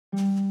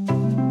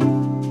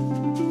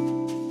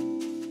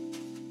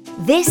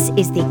This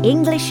is the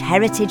English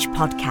Heritage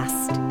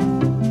Podcast.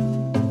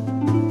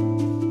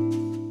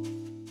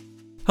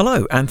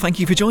 Hello, and thank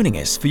you for joining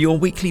us for your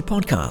weekly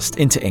podcast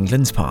into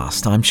England's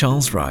past. I'm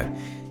Charles Rowe.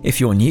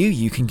 If you're new,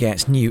 you can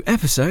get new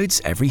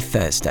episodes every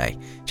Thursday.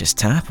 Just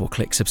tap or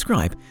click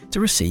subscribe to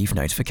receive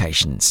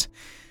notifications.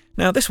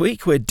 Now, this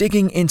week we're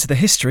digging into the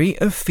history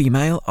of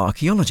female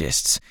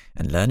archaeologists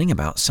and learning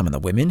about some of the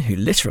women who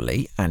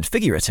literally and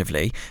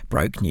figuratively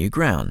broke new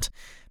ground.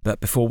 But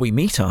before we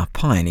meet our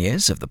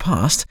pioneers of the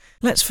past,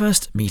 let's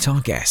first meet our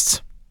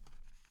guests.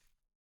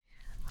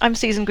 I'm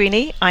Susan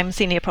Greeney. I'm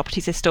Senior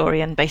Properties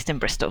Historian based in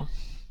Bristol.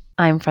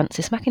 I'm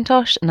Frances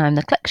McIntosh and I'm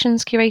the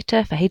Collections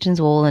Curator for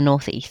Hadrian's Wall and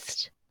North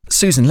East.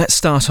 Susan, let's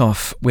start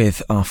off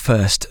with our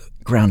first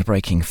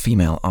groundbreaking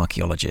female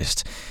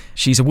archaeologist.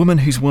 She's a woman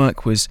whose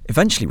work was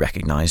eventually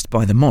recognised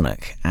by the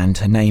monarch, and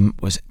her name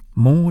was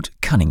Maud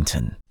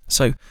Cunnington.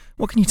 So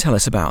what can you tell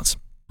us about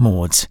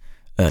Maud's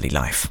early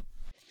life?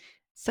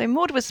 So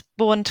Maud was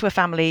born to a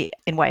family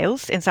in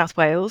Wales, in South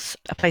Wales,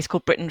 a place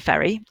called Britton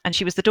Ferry, and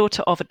she was the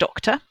daughter of a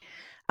doctor.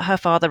 Her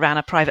father ran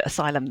a private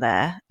asylum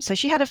there. So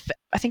she had,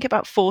 I think,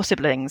 about 4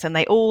 siblings, and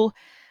they all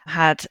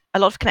had a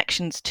lot of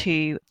connections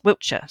to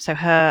Wiltshire. So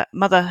her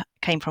mother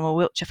came from a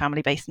Wiltshire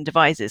family based in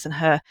Devizes, and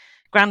her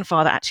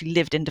grandfather actually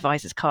lived in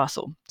Devizes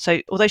Castle.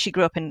 So although she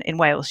grew up in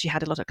Wales, she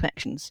had a lot of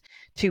connections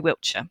to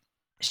Wiltshire.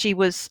 She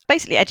was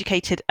basically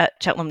educated at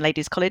Cheltenham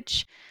Ladies'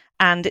 College,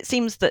 and it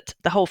seems that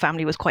the whole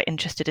family was quite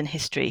interested in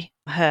history.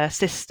 Her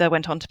sister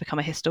went on to become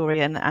a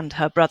historian, and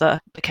her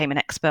brother became an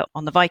expert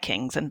on the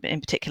Vikings, and in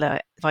particular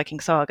Viking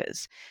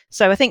sagas.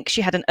 So I think she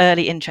had an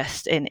early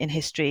interest in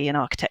history and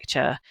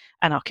architecture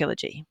and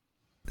archaeology.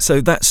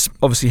 So that's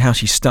obviously how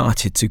she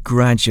started to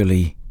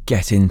gradually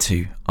get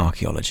into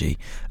archaeology.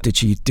 Did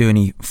she do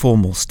any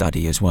formal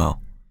study as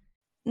well?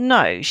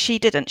 No, she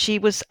didn't. She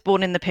was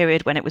born in the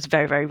period when it was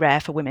very, very rare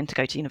for women to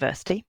go to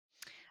university.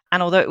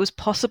 And although it was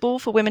possible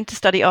for women to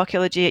study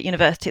archaeology at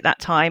university at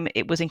that time,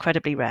 it was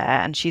incredibly rare.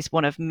 And she's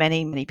one of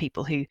many, many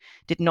people who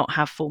did not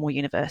have formal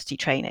university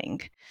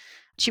training.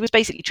 She was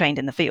basically trained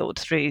in the field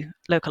through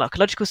local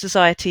archaeological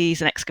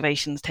societies and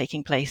excavations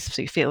taking place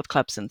through field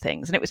clubs and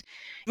things. And it was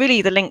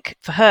really, the link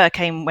for her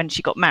came when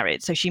she got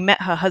married. So she met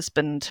her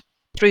husband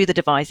through the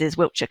Devizes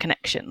Wiltshire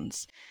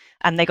connections.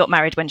 And they got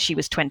married when she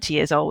was 20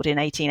 years old in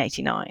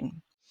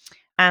 1889.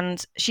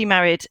 And she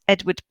married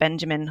Edward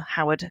Benjamin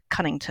Howard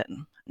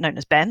Cunnington, known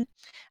as Ben.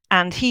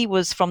 And he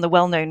was from the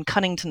well-known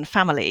Cunnington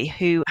family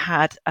who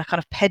had a kind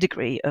of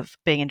pedigree of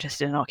being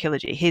interested in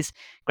archaeology. His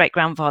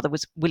great-grandfather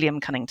was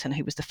William Cunnington,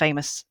 who was the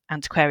famous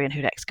antiquarian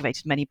who'd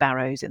excavated many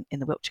barrows in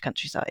the Wiltshire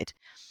countryside.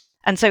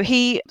 And so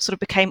he sort of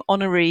became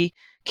honorary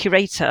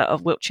curator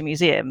of Wiltshire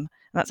Museum.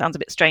 And that sounds a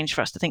bit strange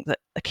for us to think that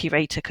a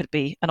curator could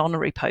be an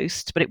honorary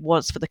post, but it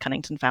was for the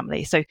Cunnington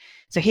family. So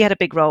he had a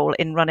big role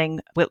in running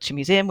Wiltshire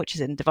Museum, which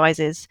is in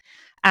Devizes.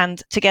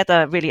 And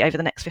together, really, over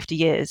the next 50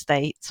 years,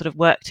 they sort of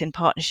worked in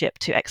partnership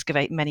to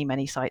excavate many,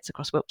 many sites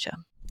across Wiltshire.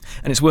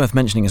 And it's worth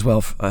mentioning as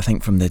well, I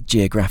think, from the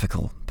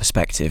geographical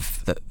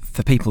perspective, that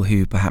for people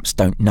who perhaps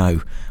don't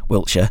know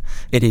Wiltshire,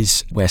 it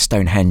is where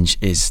Stonehenge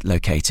is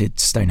located.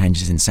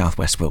 Stonehenge is in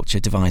southwest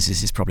Wiltshire.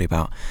 Devizes is probably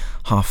about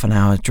half an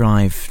hour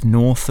drive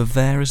north of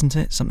there, isn't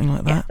it? Something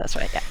like that? Yeah, that's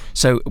right, yeah.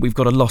 So we've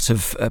got a lot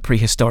of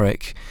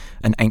prehistoric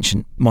and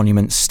ancient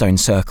monuments, stone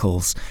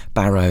circles,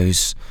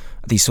 barrows,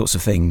 these sorts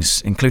of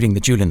things, including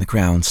the Jewel in the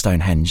Crown,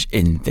 Stonehenge,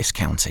 in this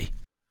county.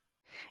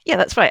 Yeah,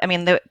 that's right. I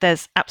mean,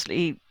 there's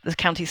absolutely, the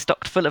county's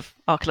stocked full of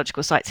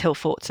archaeological sites, hill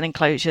forts and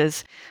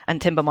enclosures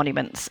and timber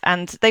monuments.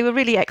 And they were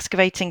really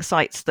excavating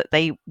sites that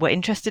they were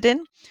interested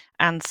in,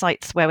 and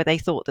sites where they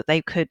thought that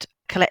they could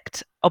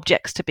collect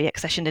objects to be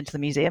accessioned into the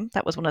museum.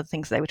 That was one of the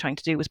things they were trying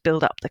to do, was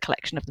build up the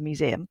collection of the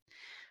museum.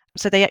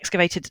 So they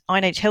excavated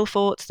Iron Age hill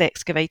forts, they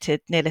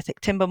excavated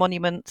Neolithic timber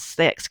monuments,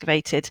 they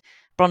excavated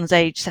Bronze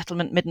Age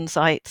settlement midden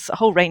sites, a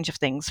whole range of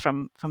things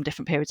from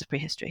different periods of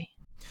prehistory.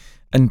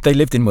 And they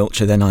lived in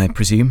Wiltshire then, I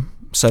presume?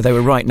 So they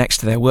were right next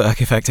to their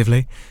work,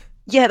 effectively?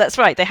 Yeah, that's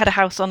right. They had a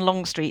house on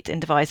Long Street in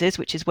Devizes,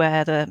 which is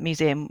where the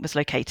museum was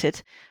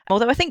located.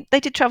 Although I think they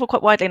did travel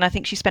quite widely, and I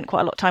think she spent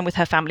quite a lot of time with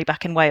her family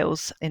back in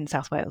Wales, in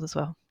South Wales as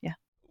well. Yeah.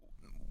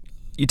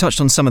 You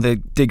touched on some of the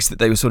digs that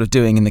they were sort of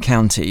doing in the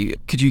county.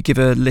 Could you give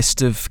a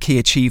list of key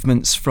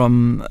achievements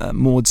from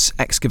Maud's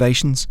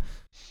excavations?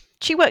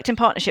 She worked in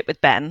partnership with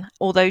Ben,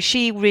 although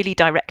she really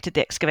directed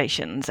the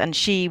excavations, and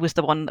she was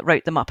the one that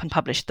wrote them up and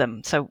published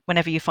them. So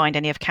whenever you find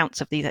any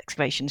accounts of these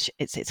excavations,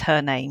 it's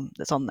her name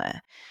that's on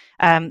there.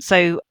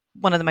 So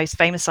one of the most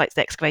famous sites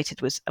they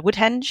excavated was a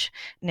Woodhenge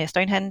near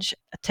Stonehenge,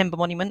 a timber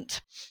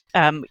monument,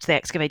 which they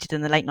excavated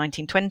in the late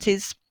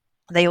 1920s.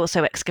 They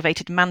also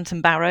excavated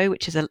Manton Barrow,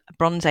 which is a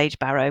Bronze Age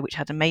barrow, which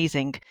had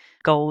amazing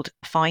gold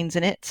finds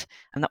in it.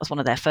 And that was one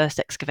of their first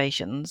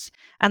excavations.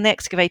 And they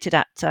excavated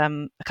at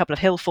a couple of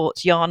hill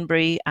forts,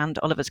 Yarnbury and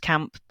Oliver's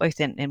Camp, both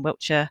in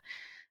Wiltshire.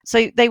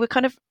 So they were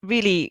kind of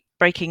really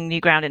breaking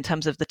new ground in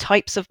terms of the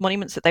types of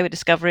monuments that they were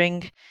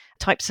discovering,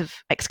 types of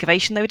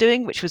excavation they were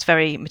doing, which was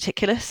very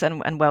meticulous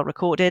and well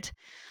recorded.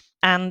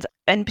 And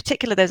in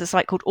particular, there's a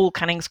site called All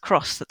Canning's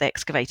Cross that they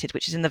excavated,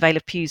 which is in the Vale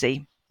of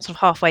Pewsey, sort of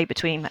halfway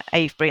between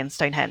Avebury and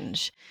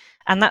Stonehenge.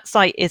 And that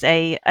site is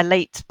a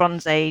late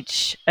Bronze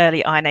Age,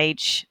 early Iron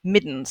Age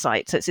midden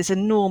site. So it's this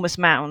enormous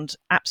mound,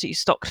 absolutely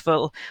stocked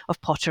full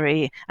of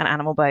pottery and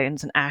animal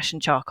bones and ash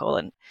and charcoal.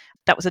 And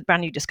that was a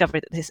brand new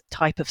discovery, that this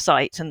type of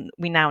site. And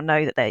we now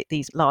know that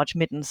these large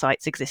midden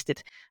sites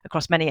existed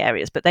across many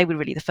areas, but they were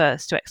really the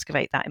first to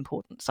excavate that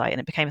important site. And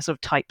it became a sort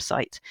of type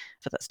site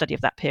for that study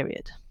of that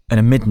period. And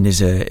a midden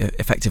is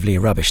effectively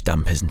a rubbish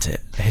dump, isn't it?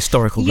 A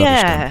historical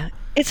rubbish dump. Yeah,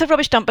 it's a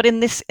rubbish dump, but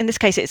in this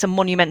case, it's a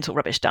monumental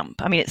rubbish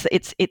dump. I mean,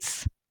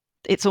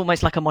 it's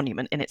almost like a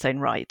monument in its own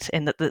right,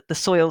 in that the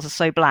soils are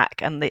so black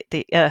and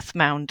the earth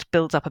mound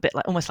builds up a bit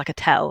like almost like a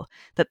tell,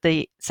 that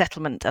the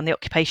settlement and the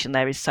occupation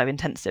there is so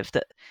intensive,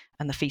 that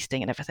and the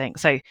feasting and everything.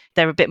 So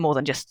they're a bit more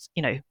than just,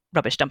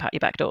 rubbish dump out your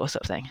back door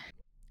sort of thing.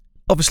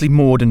 Obviously,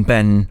 Maud and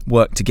Ben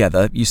worked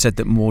together. You said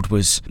that Maud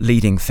was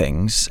leading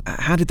things.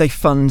 How did they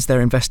fund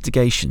their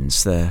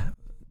investigations, their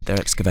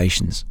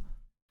excavations?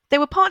 They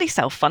were partly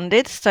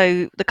self-funded,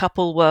 so the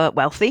couple were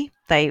wealthy.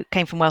 They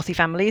came from wealthy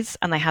families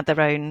and they had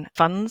their own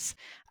funds.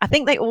 I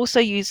think they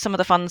also used some of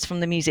the funds from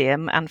the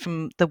museum and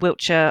from the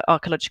Wiltshire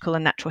Archaeological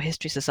and Natural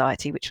History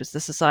Society, which was the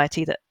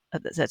society that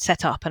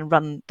set up and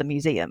run the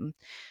museum.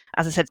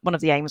 As I said, one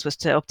of the aims was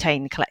to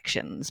obtain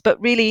collections, but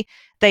really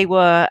they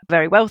were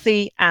very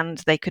wealthy and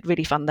they could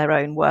really fund their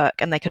own work,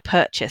 and they could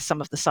purchase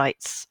some of the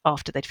sites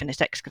after they'd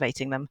finished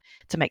excavating them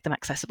to make them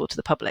accessible to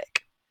the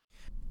public.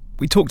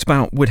 We talked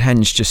about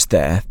Woodhenge just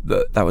there.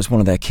 That was one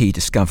of their key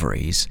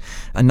discoveries.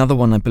 Another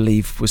one, I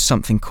believe, was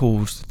something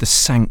called the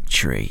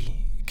Sanctuary.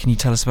 Can you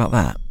tell us about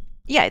that?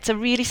 Yeah, it's a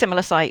really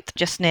similar site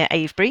just near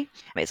Avebury.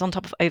 It's on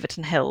top of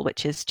Overton Hill,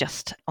 which is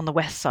just on the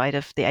west side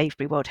of the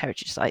Avebury World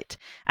Heritage Site.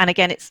 And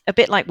again, it's a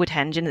bit like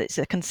Woodhenge in that it's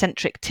a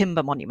concentric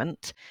timber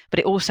monument, but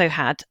it also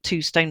had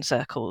 2 stone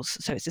circles.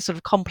 So it's this sort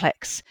of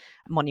complex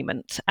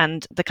monument.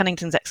 And the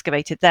Cunningtons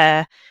excavated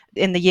there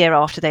in the year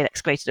after they'd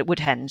excavated at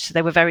Woodhenge. So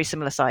they were very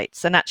similar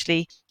sites. And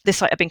actually, this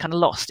site had been kind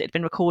of lost. It had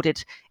been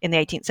recorded in the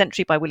 18th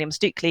century by William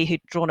Stukeley, who'd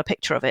drawn a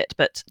picture of it,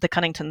 but the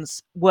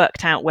Cunningtons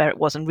worked out where it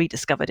was and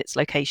rediscovered its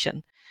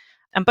location.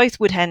 And both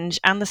Woodhenge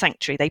and the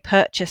Sanctuary, they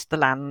purchased the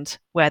land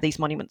where these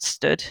monuments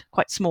stood,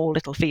 quite small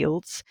little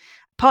fields,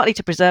 partly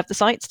to preserve the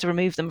sites, to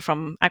remove them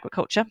from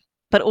agriculture,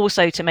 but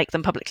also to make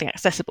them publicly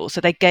accessible. So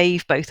they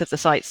gave both of the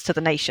sites to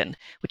the nation,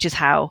 which is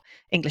how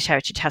English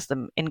Heritage has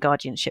them in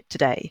guardianship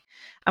today.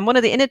 And one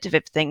of the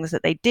innovative things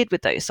that they did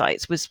with those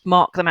sites was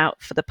mark them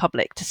out for the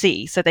public to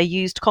see. So they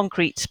used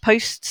concrete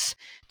posts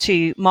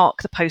to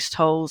mark the post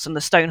holes and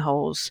the stone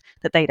holes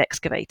that they'd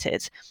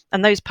excavated.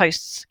 And those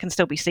posts can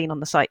still be seen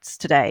on the sites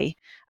today.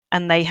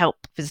 And they help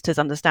visitors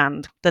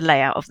understand the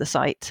layout of the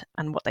site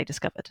and what they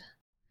discovered.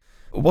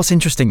 What's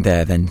interesting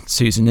there then,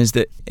 Susan, is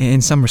that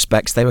in some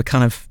respects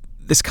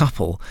this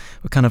couple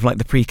were kind of like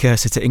the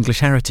precursor to English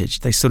heritage.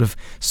 They sort of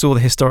saw the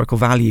historical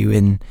value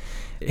in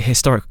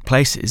historic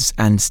places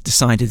and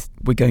decided,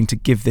 we're going to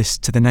give this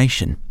to the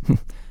nation.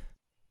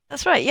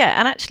 That's right, yeah.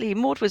 And actually,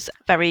 Maud was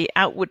very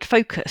outward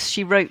focused.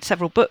 She wrote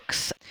several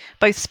books,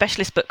 both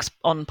specialist books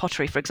on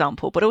pottery, for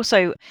example, but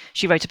also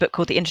she wrote a book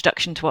called The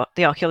Introduction to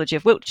the Archaeology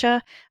of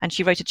Wiltshire, and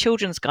she wrote a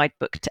children's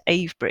guidebook to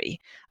Avebury.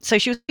 So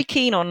she was very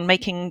keen on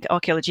making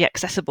archaeology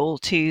accessible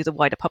to the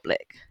wider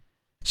public.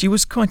 She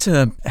was quite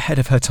a ahead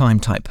of her time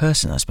type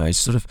person, I suppose,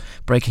 sort of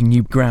breaking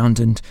new ground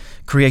and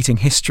creating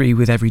history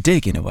with every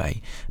dig, in a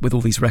way, with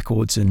all these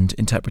records and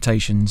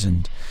interpretations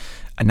and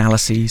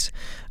analyses.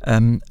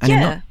 And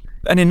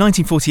in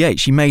 1948,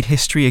 she made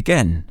history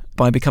again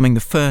by becoming the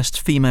first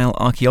female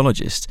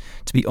archaeologist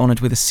to be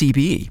honoured with a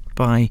CBE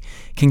by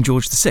King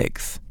George VI.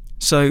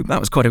 So that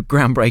was quite a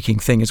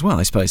groundbreaking thing as well,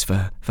 I suppose,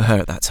 for her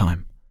at that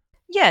time.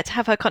 Yeah, to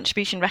have her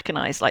contribution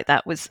recognised like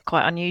that was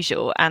quite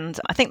unusual. And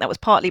I think that was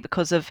partly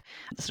because of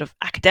the sort of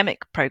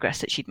academic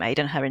progress that she'd made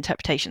and her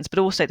interpretations, but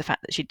also the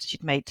fact that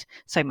she'd made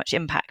so much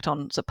impact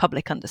on sort of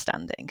public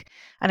understanding.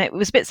 And it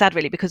was a bit sad,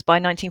 really, because by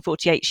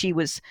 1948, she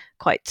was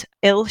quite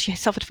ill. She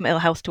suffered from ill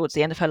health towards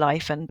the end of her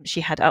life, and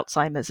she had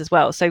Alzheimer's as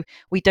well. So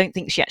we don't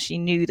think she actually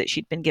knew that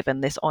she'd been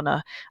given this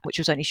honour, which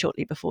was only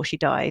shortly before she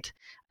died.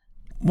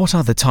 What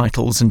other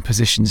titles and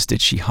positions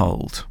did she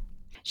hold?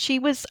 She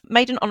was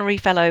made an honorary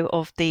fellow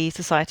of the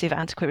Society of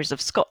Antiquaries of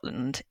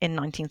Scotland in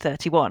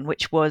 1931,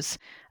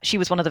 she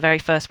was one of the very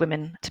first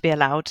women to be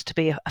allowed to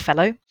be a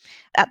fellow.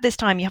 At this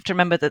time, you have to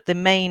remember that the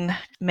main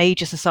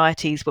major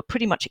societies were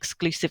pretty much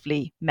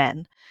exclusively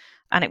men.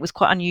 And it was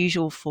quite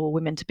unusual for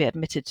women to be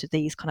admitted to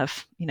these kind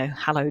of,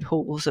 hallowed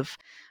halls of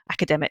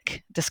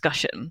academic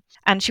discussion.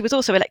 And she was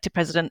also elected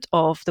president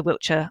of the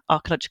Wiltshire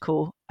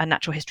Archaeological and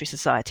Natural History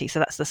Society. So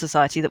that's the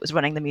society that was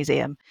running the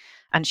museum.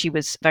 And she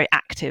was very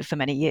active for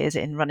many years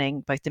in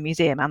running both the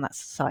museum and that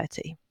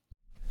society.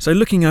 So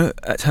looking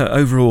at her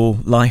overall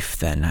life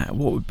then,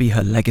 what would be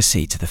her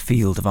legacy to the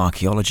field of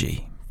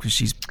archaeology? Because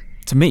she's,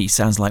 to me,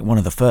 sounds like one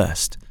of the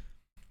first.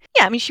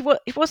 Yeah, I mean,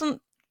 it wasn't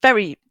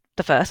very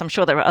the first. I'm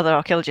sure there were other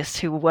archaeologists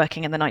who were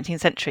working in the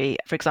 19th century,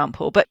 for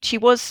example, but she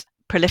was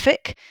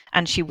prolific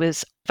and she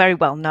was very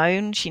well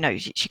known. She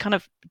kind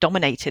of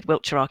dominated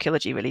Wiltshire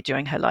archaeology really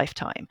during her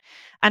lifetime.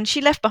 And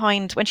she left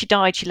behind, when she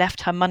died, she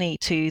left her money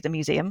to the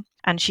museum,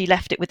 and she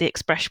left it with the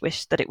express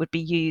wish that it would be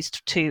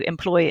used to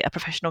employ a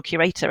professional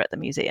curator at the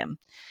museum.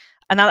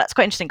 And now that's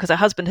quite interesting because her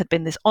husband had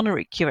been this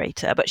honorary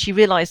curator, but she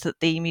realised that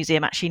the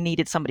museum actually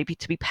needed somebody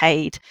to be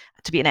paid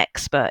to be an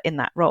expert in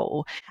that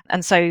role.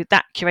 And so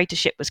that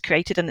curatorship was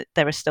created, and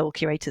there are still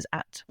curators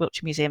at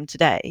Wiltshire Museum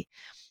today.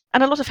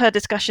 And a lot of her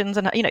discussions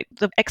and,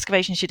 the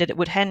excavations she did at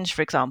Woodhenge,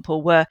 for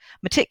example, were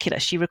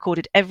meticulous. She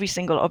recorded every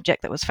single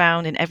object that was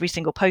found in every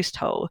single post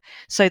hole,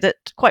 so that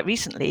quite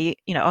recently,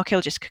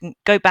 archaeologists can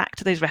go back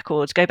to those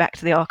records, go back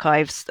to the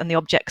archives and the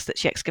objects that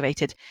she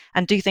excavated,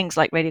 and do things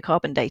like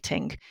radiocarbon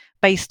dating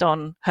based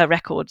on her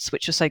records,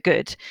 which are so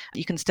good.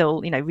 You can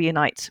still,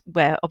 reunite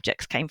where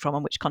objects came from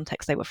and which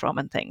context they were from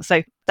and things.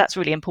 So that's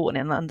really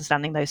important in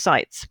understanding those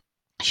sites.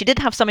 She did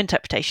have some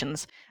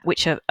interpretations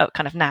which have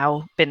kind of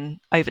now been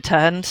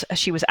overturned.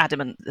 She was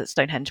adamant that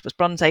Stonehenge was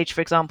Bronze Age,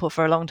 for example,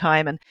 for a long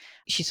time. And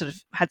she sort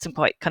of had some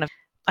quite kind of,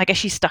 I guess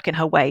she's stuck in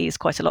her ways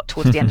quite a lot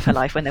towards the end of her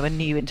life when there were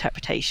new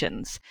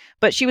interpretations.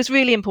 But she was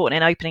really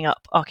important in opening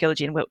up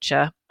archaeology in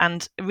Wiltshire,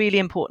 and really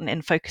important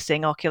in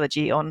focusing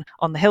archaeology on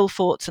the hill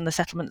forts and the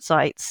settlement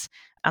sites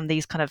and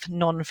these kind of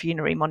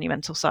non-funerary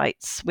monumental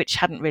sites, which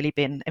hadn't really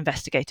been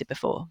investigated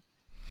before.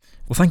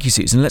 Well, thank you,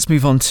 Susan. Let's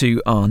move on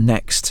to our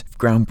next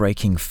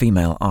groundbreaking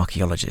female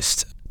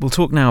archaeologist. We'll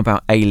talk now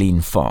about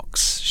Aileen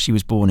Fox. She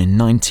was born in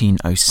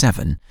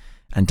 1907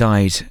 and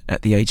died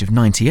at the age of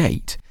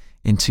 98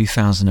 in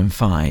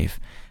 2005.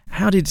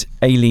 How did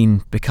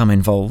Aileen become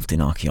involved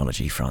in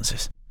archaeology,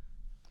 Frances?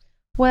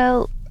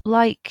 Well,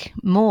 like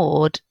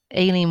Maud,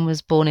 Aileen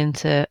was born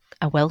into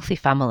a wealthy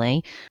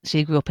family.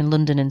 She grew up in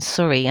London and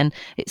Surrey, and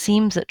it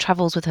seems that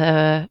travels with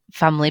her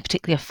family,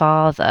 particularly her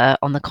father,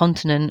 on the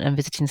continent and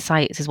visiting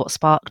sites is what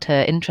sparked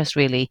her interest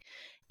really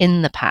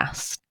in the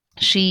past.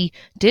 She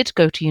did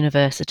go to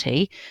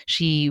university.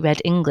 She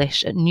read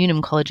English at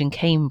Newnham College in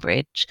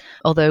Cambridge,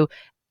 although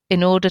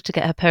in order to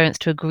get her parents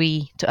to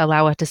agree to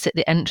allow her to sit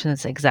the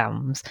entrance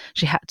exams,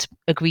 she had to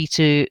agree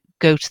to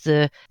go to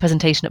the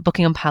presentation at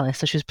Buckingham Palace.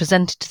 So she was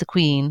presented to the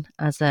Queen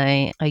as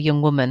a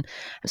young woman.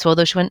 So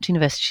although she went to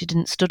university, she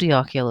didn't study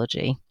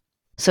archaeology.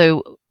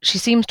 So she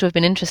seems to have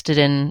been interested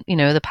in,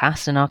 the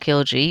past and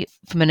archaeology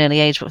from an early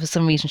age, but for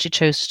some reason she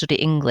chose to study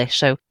English.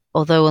 So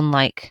although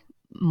unlike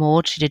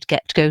Maud, she did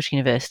get to go to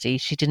university,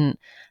 she didn't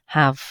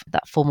have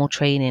that formal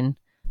training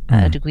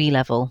at a degree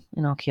level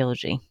in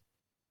archaeology.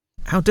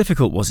 How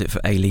difficult was it for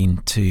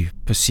Aileen to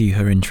pursue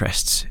her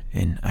interests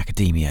in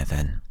academia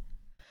then?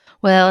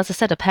 Well, as I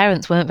said, her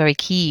parents weren't very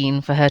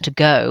keen for her to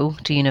go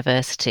to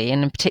university,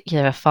 and in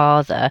particular her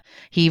father.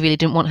 He really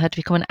didn't want her to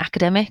become an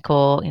academic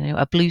or,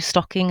 a blue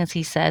stocking, as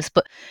he says,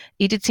 but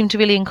he did seem to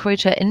really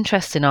encourage her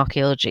interest in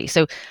archaeology.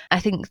 So I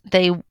think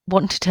they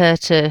wanted her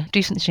to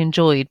do something she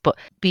enjoyed, but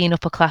being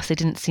upper class, they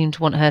didn't seem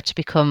to want her to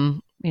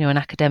become, an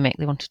academic.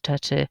 They wanted her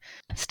to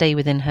stay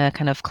within her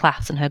kind of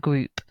class and her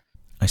group.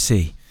 I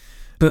see.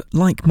 But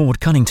like Maud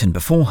Cunnington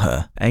before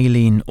her,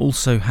 Aileen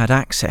also had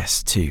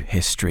access to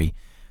history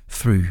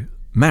through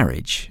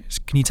marriage.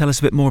 Can you tell us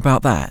a bit more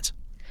about that?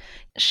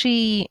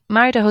 She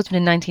married her husband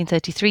in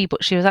 1933,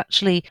 but she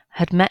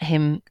had met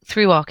him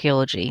through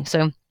archaeology.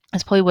 So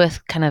it's probably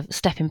worth kind of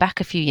stepping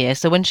back a few years.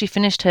 So when she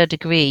finished her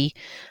degree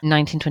in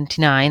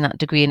 1929, that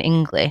degree in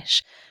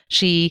English,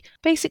 she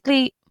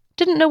basically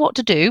didn't know what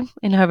to do,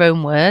 in her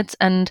own words,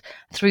 and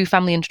through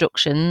family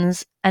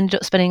introductions, ended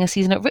up spending a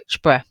season at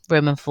Richborough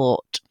Roman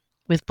fort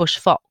with Bush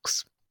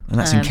Fox. And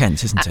that's in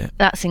Kent, isn't it?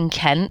 That's in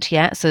Kent,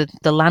 yeah. So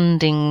the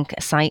landing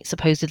site,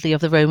 supposedly,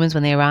 of the Romans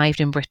when they arrived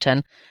in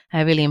Britain,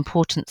 a really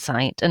important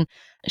site. And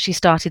she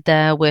started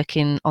there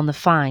working on the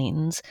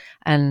finds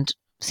and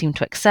seemed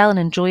to excel and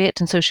enjoy it.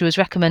 And so she was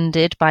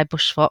recommended by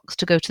Bush Fox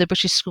to go to the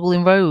British School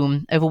in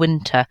Rome over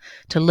winter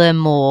to learn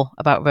more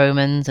about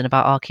Romans and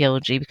about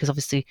archaeology, because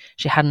obviously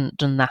she hadn't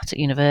done that at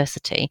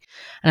university.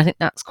 And I think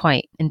that's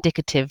quite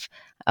indicative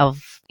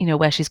of,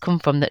 where she's come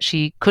from, that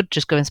she could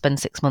just go and spend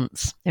 6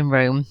 months in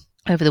Rome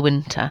over the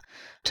winter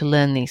to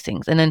learn these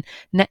things. And then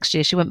next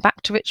year she went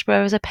back to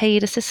Richborough as a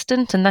paid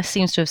assistant, and this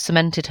seems to have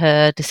cemented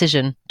her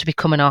decision to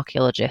become an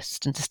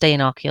archaeologist and to stay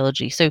in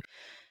archaeology. So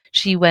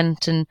she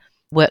went and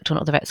worked on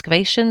other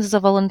excavations as a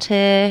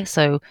volunteer,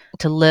 so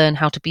to learn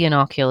how to be an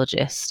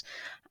archaeologist.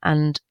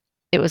 And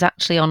it was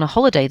actually on a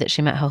holiday that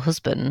she met her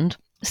husband,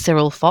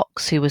 Cyril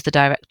Fox, who was the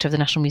director of the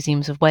National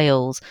Museums of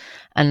Wales.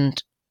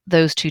 And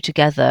those two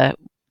together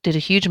did a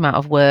huge amount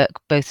of work,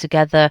 both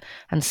together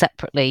and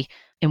separately,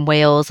 in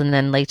Wales, and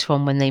then later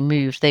on when they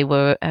moved, they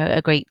were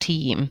a great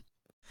team.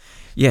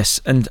 Yes,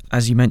 and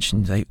as you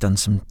mentioned, they've done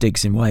some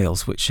digs in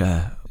Wales, which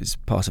is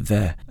part of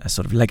their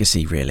sort of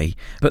legacy, really.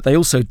 But they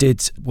also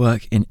did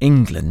work in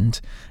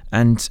England,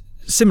 and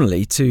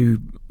similarly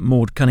to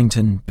Maud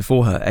Cunnington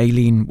before her,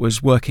 Aileen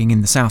was working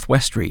in the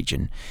southwest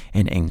region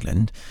in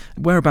England.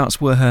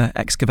 Whereabouts were her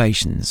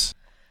excavations?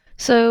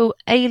 So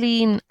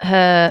Aileen,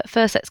 her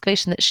first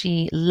excavation that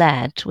she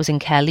led was in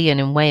Caerleon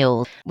in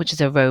Wales, which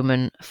is a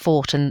Roman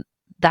fort, and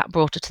that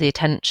brought her to the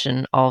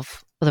attention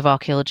of other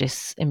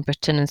archaeologists in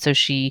Britain. And so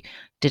she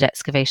did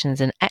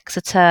excavations in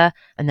Exeter,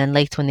 and then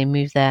later when they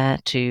moved there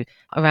to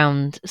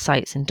around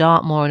sites in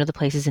Dartmoor and other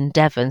places in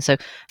Devon, so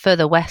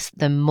further west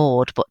than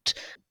Maud, but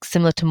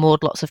similar to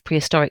Maud, lots of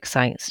prehistoric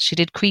sites. She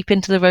did creep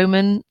into the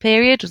Roman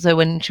period, so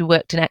when she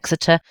worked in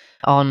Exeter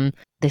on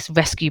this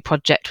rescue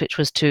project, which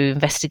was to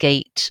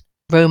investigate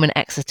Roman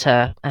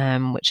Exeter,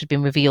 which had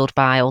been revealed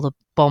by all the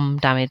bomb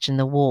damage in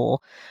the war.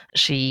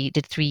 She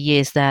did 3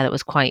 years there. That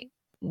was quite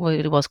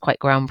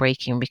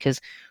groundbreaking, because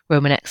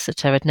Roman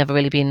Exeter had never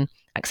really been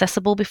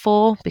accessible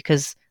before,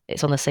 because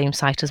it's on the same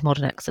site as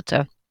modern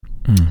Exeter.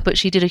 But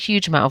she did a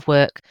huge amount of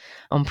work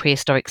on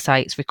prehistoric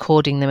sites,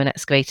 recording them and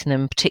excavating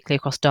them, particularly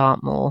across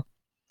Dartmoor.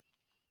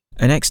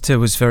 And Exeter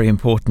was very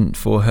important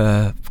for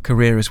her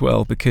career as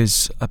well,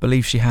 because I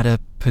believe she had a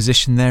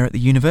position there at the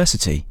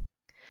university.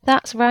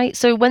 That's right.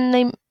 So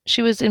when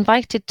she was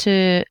invited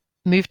to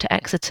move to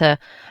Exeter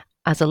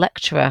as a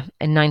lecturer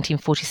in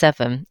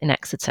 1947 in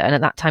Exeter, and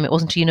at that time it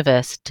wasn't a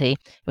university,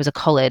 it was a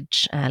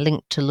college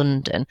linked to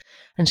London,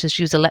 and so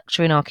she was a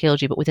lecturer in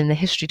archaeology but within the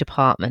history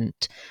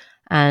department,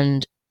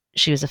 and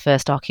she was the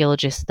first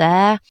archaeologist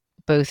there,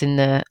 both in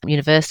the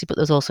university, but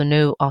there was also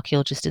no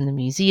archaeologist in the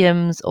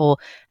museums or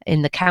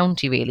in the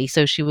county really,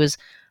 so she was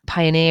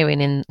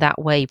pioneering in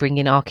that way,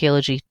 bringing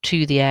archaeology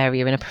to the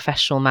area in a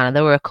professional manner.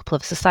 There were a couple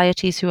of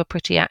societies who were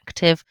pretty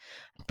active,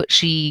 but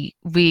she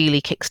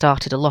really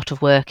kick-started a lot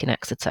of work in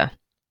Exeter.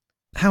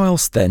 How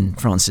else then,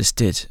 Frances,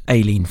 did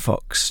Aileen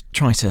Fox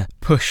try to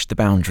push the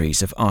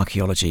boundaries of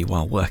archaeology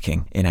while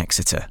working in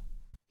Exeter?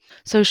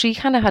 So she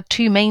kind of had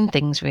two main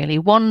things really.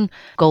 One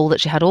goal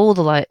that she had all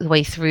the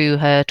way through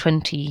her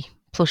 20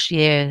 plus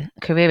year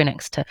career in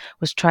Exeter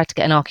was try to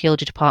get an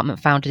archaeology department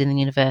founded in the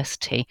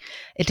university.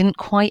 It didn't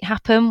quite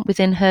happen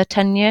within her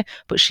tenure,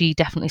 but she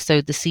definitely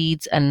sowed the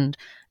seeds, and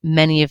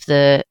many of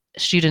the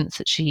students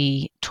that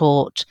she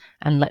taught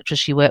and lecturers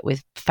she worked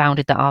with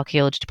founded that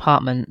archaeology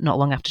department not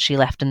long after she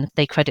left, and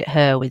they credit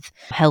her with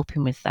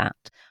helping with that.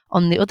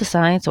 On the other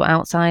side, so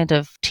outside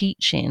of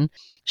teaching,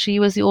 she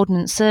was the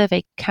Ordnance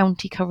Survey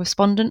county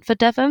correspondent for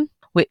Devon,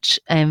 which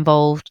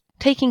involved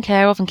taking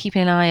care of and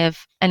keeping an eye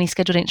of any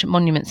scheduled ancient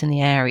monuments in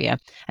the area.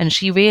 And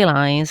she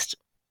realised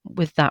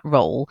with that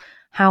role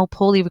how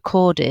poorly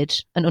recorded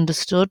and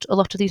understood a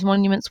lot of these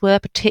monuments were,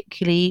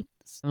 particularly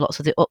lots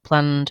of the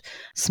upland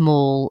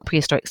small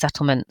prehistoric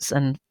settlements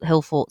and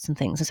hill forts and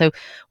things. And so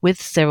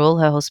with Cyril,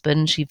 her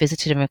husband, she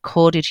visited and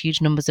recorded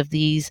huge numbers of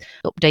these,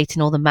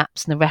 updating all the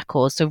maps and the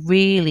records, so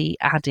really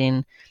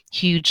adding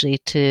hugely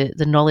to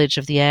the knowledge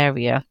of the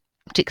area,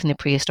 particularly in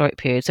the prehistoric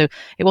period. So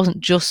it wasn't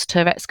just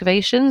her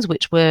excavations,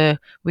 which were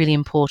really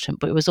important,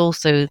 but it was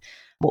also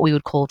what we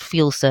would call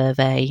field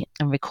survey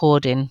and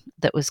recording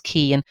that was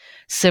key. And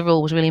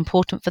Cyril was really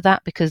important for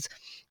that, because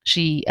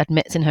she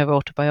admits in her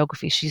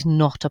autobiography she's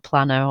not a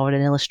planner or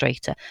an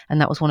illustrator, and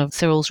that was one of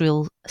Cyril's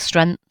real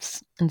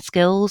strengths and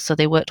skills, so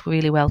they worked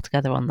really well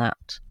together on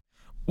that.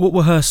 What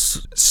were her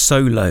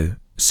solo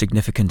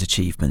significant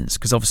achievements?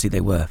 Because obviously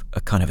they were a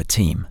kind of a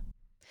team.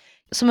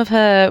 Some of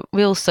her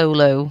real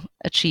solo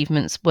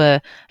achievements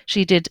were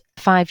she did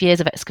 5 years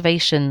of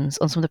excavations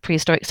on some of the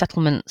prehistoric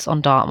settlements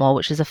on Dartmoor,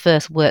 which is the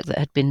first work that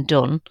had been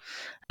done,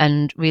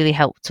 and really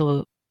helped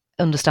to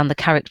understand the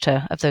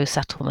character of those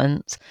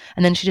settlements.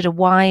 And then she did a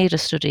wider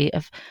study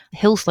of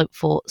hill slope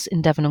forts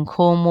in Devon and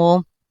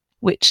Cornwall,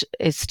 which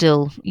is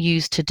still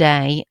used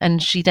today.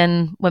 And she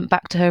then went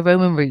back to her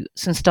Roman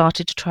roots and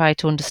started to try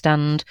to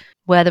understand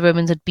where the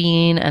Romans had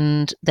been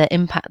and their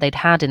impact they'd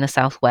had in the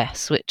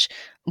southwest, which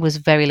was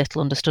very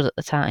little understood at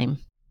the time.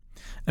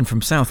 And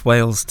from South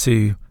Wales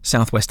to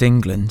southwest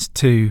England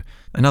to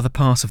another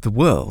part of the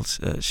world,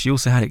 she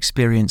also had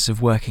experience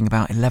of working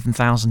about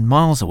 11,000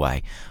 miles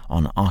away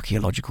on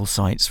archaeological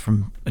sites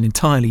from an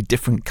entirely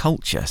different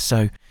culture.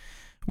 So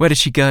where did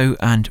she go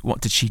and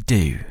what did she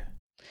do?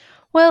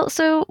 Well,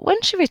 so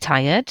when she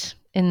retired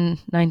in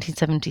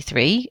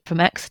 1973 from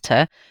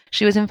Exeter,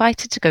 she was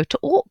invited to go to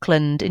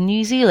Auckland in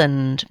New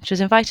Zealand. She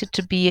was invited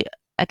to be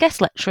a guest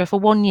lecturer for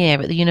 1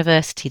 year at the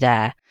university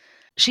there.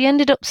 She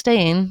ended up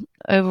staying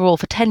overall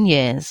for 10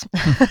 years.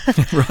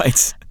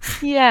 Right.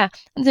 Yeah.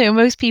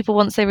 Most people,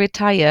 once they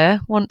retire,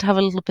 want to have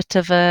a little bit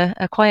of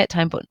a quiet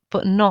time,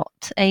 but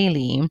not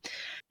Aileen.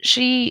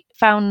 She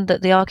found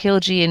that the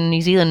archaeology in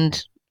New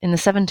Zealand in the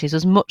 70s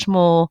was much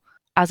more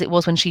as it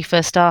was when she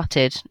first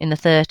started in the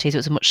 30s. It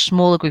was a much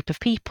smaller group of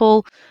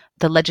people.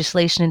 The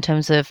legislation in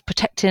terms of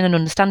protecting and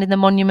understanding the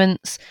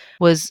monuments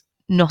was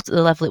not at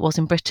the level it was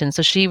in Britain.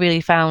 So she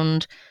really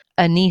found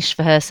a niche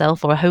for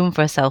herself, or a home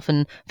for herself,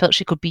 and felt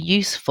she could be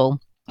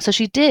useful. So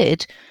she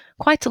did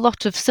quite a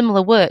lot of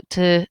similar work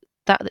to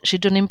that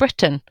she'd done in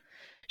Britain.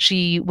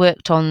 She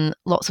worked on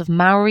lots of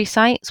Maori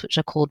sites, which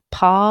are called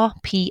PAA,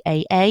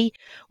 P-A-A,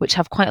 which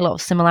have quite a lot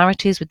of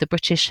similarities with the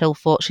British hill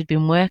fort she'd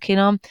been working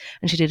on.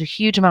 And she did a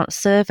huge amount of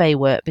survey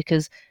work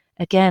because,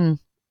 again,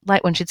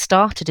 like when she'd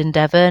started in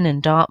Devon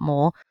and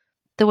Dartmoor,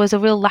 there was a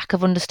real lack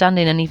of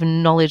understanding and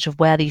even knowledge of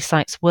where these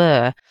sites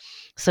were.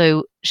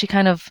 So she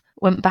kind of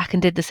went back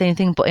and did the same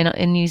thing, but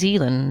in New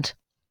Zealand.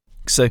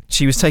 So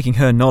she was taking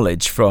her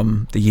knowledge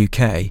from the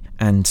UK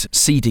and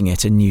seeding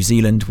it in New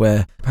Zealand,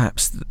 where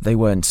perhaps they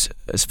weren't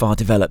as far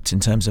developed in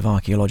terms of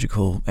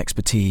archaeological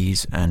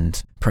expertise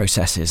and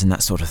processes and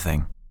that sort of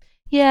thing.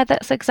 Yeah,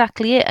 that's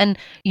exactly it. And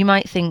you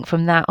might think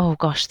from that, oh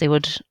gosh, they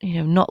would,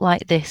 not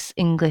like this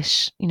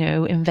English,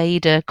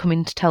 invader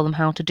coming to tell them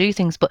how to do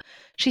things. But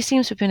she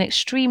seems to have been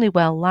extremely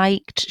well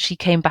liked. She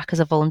came back as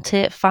a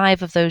volunteer.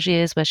 5 of those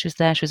years where she was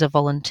there, she was a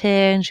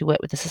volunteer and she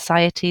worked with the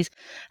societies.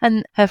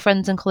 And her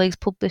friends and colleagues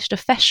published a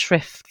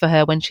Festschrift for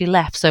her when she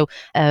left. So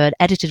an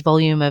edited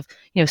volume of,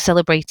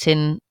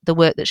 celebrating the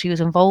work that she was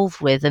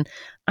involved with. And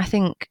I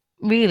think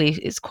really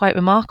it's quite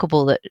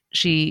remarkable that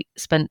she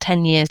spent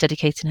 10 years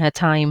dedicating her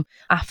time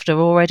after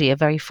already a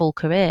very full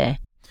career.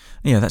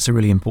 Yeah, that's a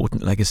really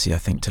important legacy, I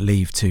think, to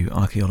leave to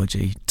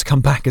archaeology, to come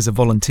back as a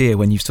volunteer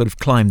when you've sort of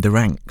climbed the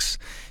ranks.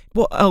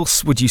 What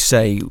else would you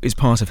say is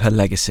part of her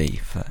legacy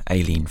for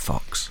Aileen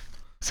Fox?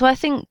 So I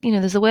think,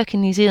 there's the work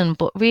in New Zealand,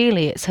 but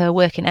really it's her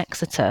work in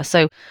Exeter.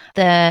 So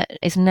there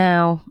is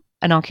now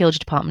an archaeology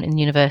department in the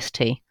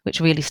university,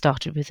 which really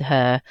started with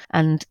her,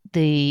 and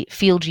the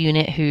field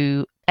unit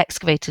who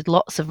excavated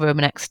lots of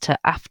Roman Exeter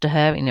after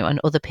her, and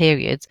other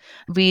periods,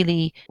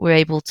 really were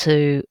able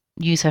to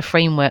use her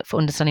framework for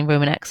understanding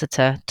Roman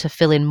Exeter to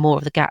fill in more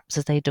of the gaps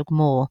as they dug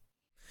more.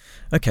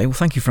 Okay, well,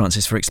 thank you,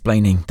 Frances, for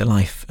explaining the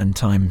life and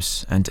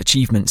times and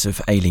achievements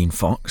of Aileen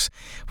Fox.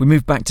 We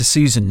move back to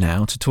Susan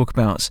now to talk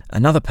about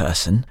another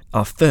person,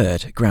 our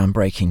third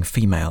groundbreaking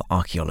female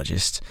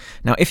archaeologist.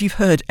 Now, if you've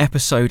heard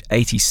episode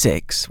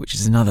 86, which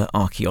is another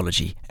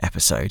archaeology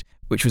episode,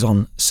 which was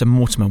on Sir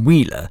Mortimer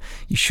Wheeler,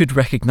 you should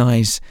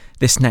recognise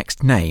this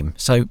next name.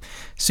 So,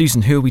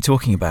 Susan, who are we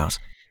talking about?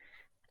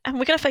 And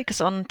we're going to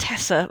focus on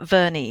Tessa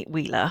Verney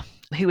Wheeler,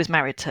 who was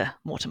married to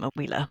Mortimer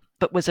Wheeler,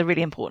 but was a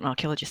really important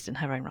archaeologist in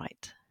her own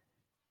right.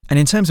 And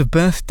in terms of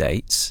birth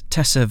dates,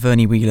 Tessa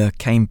Verney Wheeler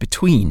came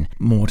between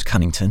Maud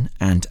Cunnington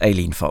and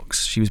Aileen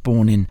Fox. She was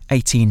born in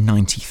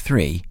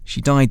 1893. She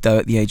died, though,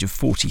 at the age of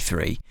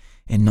 43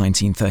 in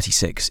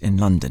 1936 in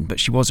London, but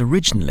she was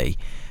originally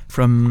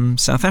from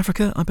South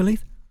Africa, I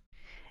believe?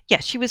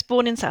 Yes, she was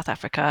born in South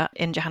Africa,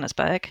 in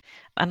Johannesburg,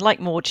 and like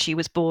Maud, she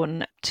was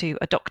born to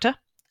a doctor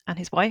and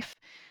his wife,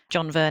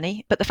 John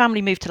Verney, but the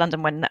family moved to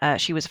London when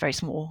she was a very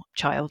small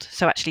child,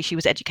 so actually she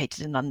was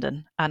educated in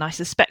London, and I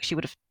suspect she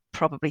would have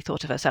probably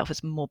thought of herself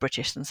as more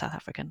British than South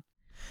African.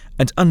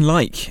 And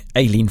unlike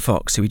Aileen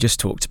Fox, who we just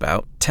talked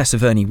about, Tessa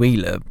Verney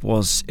Wheeler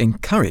was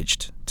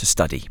encouraged to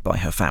study by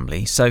her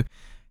family, so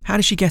how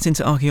did she get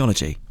into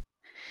archaeology?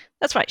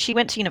 That's right. She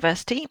went to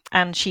university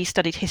and she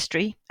studied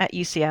history at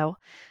UCL.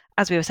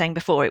 As we were saying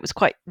before, it was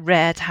quite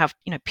rare to have,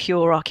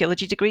 pure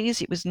archaeology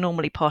degrees. It was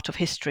normally part of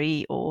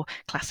history or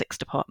classics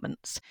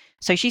departments.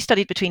 So she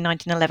studied between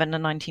 1911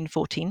 and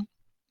 1914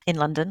 in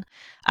London.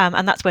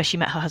 And that's where she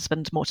met her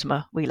husband,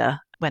 Mortimer Wheeler,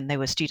 when they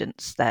were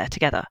students there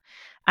together.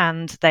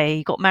 And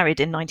they got married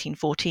in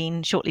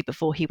 1914, shortly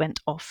before he went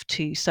off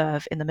to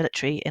serve in the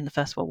military in the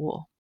First World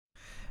War.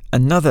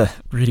 Another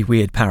really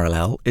weird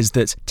parallel is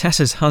that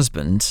Tessa's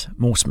husband,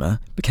 Mortimer,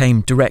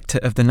 became director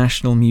of the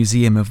National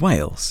Museum of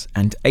Wales,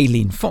 and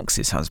Aileen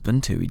Fox's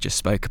husband, who we just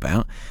spoke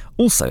about,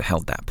 also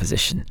held that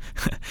position.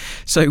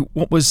 So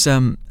what was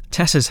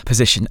Tessa's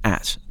position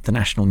at the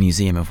National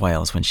Museum of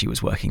Wales when she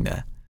was working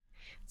there?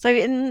 So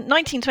in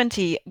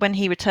 1920, when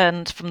he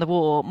returned from the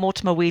war,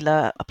 Mortimer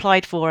Wheeler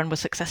applied for and was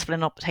successful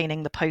in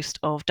obtaining the post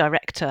of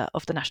director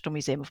of the National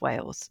Museum of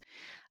Wales.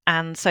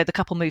 And so the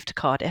couple moved to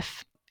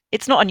Cardiff.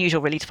 It's not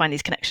unusual, really, to find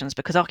these connections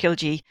because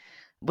archaeology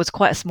was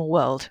quite a small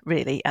world,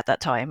 really, at that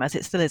time, as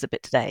it still is a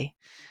bit today.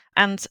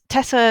 And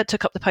Tessa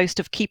took up the post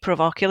of Keeper of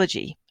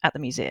Archaeology at the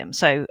museum.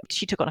 So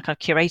she took on a kind of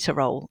curator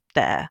role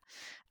there.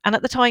 And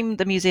at the time,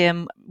 the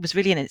museum was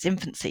really in its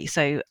infancy.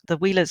 So the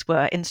Wheelers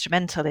were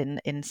instrumental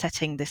in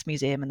setting this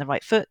museum in the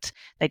right foot.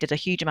 They did a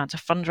huge amount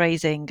of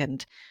fundraising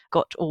and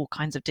got all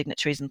kinds of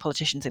dignitaries and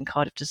politicians in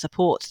Cardiff to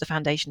support the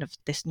foundation of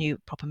this new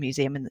proper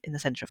museum in the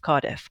centre of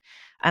Cardiff.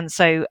 And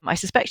so I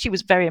suspect she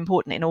was very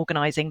important in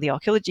organising the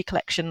archaeology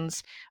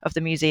collections of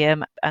the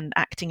museum and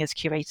acting as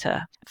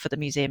curator for the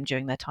museum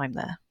during their time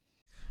there.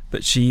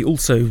 But she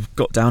also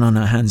got down on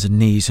her hands and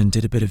knees and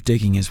did a bit of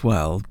digging as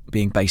well.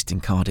 Being based in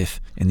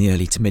Cardiff in the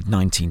early to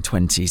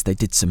mid-1920s, they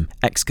did some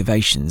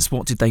excavations.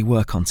 What did they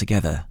work on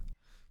together?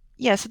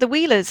 Yeah, so the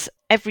Wheelers,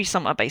 every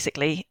summer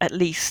basically, at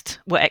least,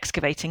 were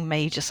excavating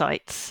major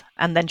sites.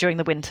 And then during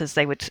the winters,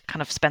 they would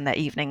kind of spend their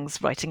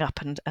evenings writing up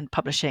and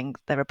publishing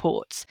their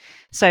reports.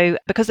 So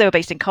because they were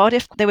based in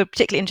Cardiff, they were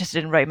particularly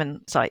interested in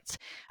Roman sites.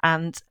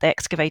 And they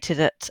excavated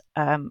at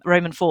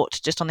Roman fort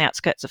just on the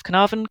outskirts of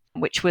Carnarvon,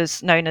 which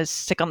was known as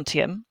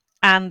Saguntium.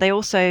 And they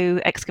also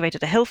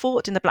excavated a hill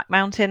fort in the Black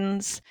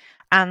Mountains.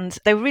 And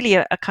they were really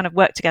a kind of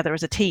work together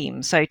as a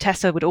team. So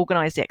Tessa would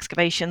organise the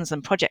excavations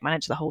and project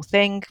manage the whole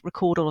thing,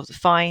 record all of the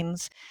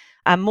finds.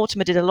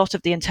 Mortimer did a lot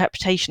of the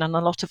interpretation and a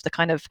lot of the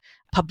kind of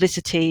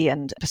publicity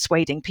and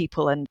persuading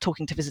people and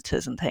talking to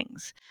visitors and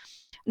things.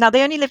 Now,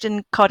 they only lived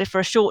in Cardiff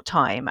for a short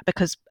time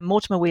because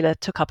Mortimer Wheeler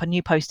took up a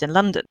new post in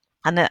London.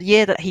 And the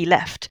year that he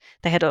left,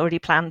 they had already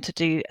planned to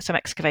do some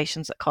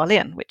excavations at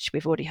Caerleon, which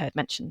we've already heard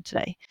mentioned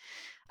today.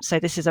 So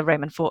this is a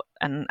Roman fort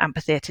and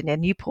amphitheatre near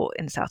Newport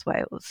in South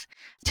Wales.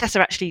 Tessa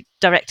actually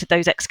directed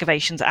those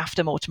excavations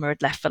after Mortimer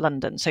had left for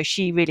London. So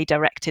she really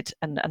directed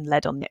and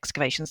led on the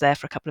excavations there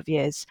for a couple of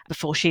years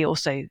before she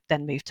also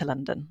then moved to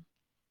London.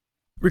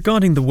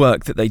 Regarding the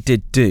work that they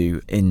did do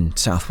in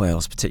South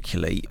Wales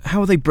particularly,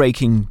 how are they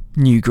breaking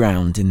new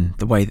ground in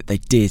the way that they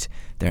did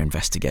their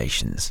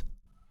investigations?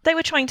 They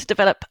were trying to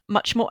develop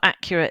much more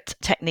accurate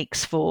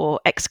techniques for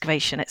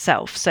excavation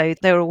itself. So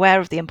they were aware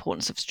of the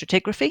importance of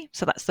stratigraphy.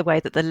 So that's the way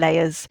that the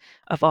layers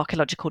of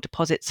archaeological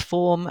deposits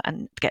form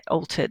and get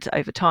altered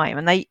over time.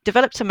 And they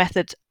developed a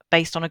method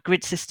based on a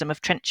grid system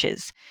of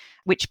trenches,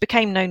 which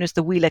became known as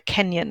the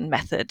Wheeler-Kenyon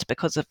method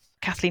because of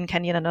Kathleen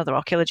Kenyon and other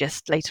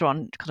archaeologists later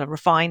on kind of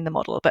refined the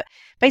model. But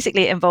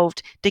basically it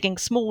involved digging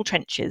small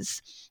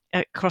trenches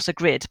across a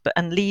grid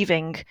and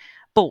leaving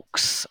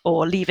bulks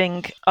or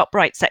leaving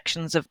upright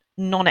sections of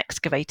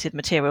non-excavated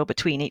material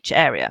between each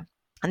area.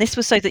 And this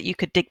was so that you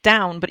could dig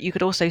down, but you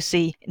could also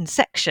see in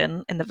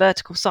section, in the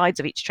vertical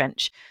sides of each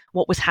trench,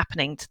 what was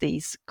happening to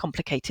these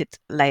complicated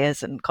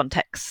layers and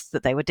contexts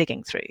that they were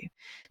digging through.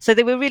 So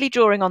they were really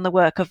drawing on the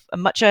work of a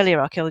much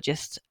earlier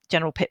archaeologist,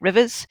 General Pitt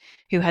Rivers,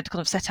 who had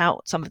kind of set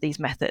out some of these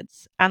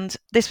methods. And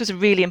this was a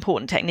really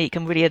important technique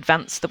and really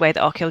advanced the way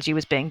that archaeology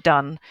was being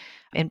done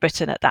in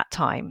Britain at that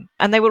time.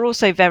 And they were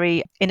also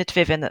very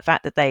innovative in the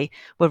fact that they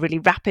were really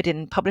rapid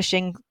in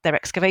publishing their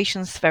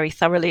excavations very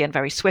thoroughly and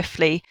very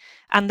swiftly.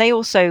 And they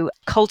also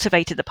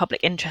cultivated the public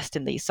interest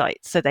in these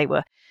sites. So they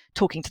were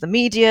talking to the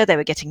media, they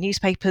were getting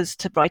newspapers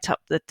to write up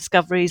the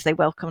discoveries, they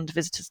welcomed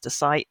visitors to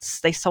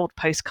sites, they sold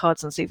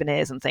postcards and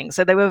souvenirs and things.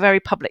 So they were very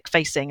public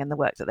facing in the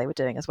work that they were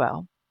doing as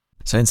well.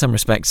 So in some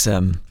respects,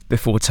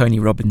 before Tony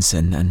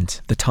Robinson and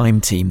the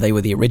Time Team, they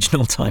were the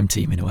original Time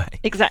Team in a way.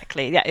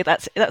 Exactly. Yeah,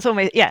 that's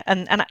almost, yeah.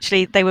 And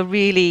actually they were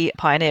really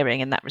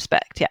pioneering in that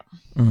respect. Yeah.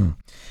 Mm.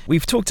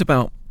 We've talked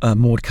about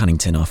Maud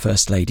Cunnington, our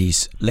First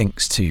Lady's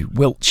links to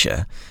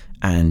Wiltshire,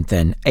 and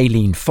then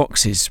Aileen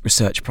Fox's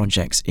research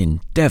projects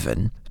in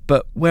Devon.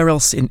 But where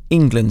else in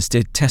England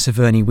did Tessa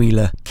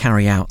Verney-Wheeler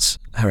carry out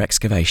her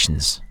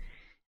excavations?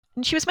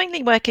 She was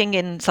mainly working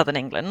in southern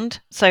England.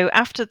 So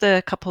after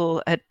the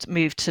couple had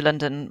moved to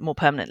London more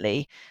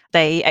permanently,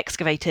 they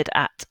excavated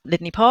at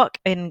Lydney Park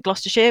in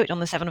Gloucestershire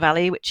on the Severn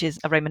Valley, which is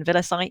a Roman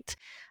villa site.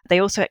 They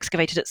also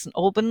excavated at St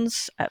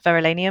Albans at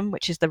Verulamium,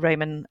 which is the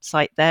Roman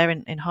site there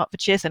in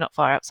Hertfordshire, so not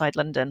far outside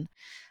London.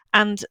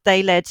 And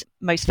they led,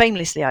 most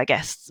famously, I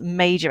guess,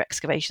 major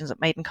excavations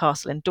at Maiden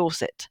Castle in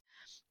Dorset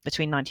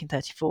between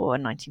 1934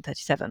 and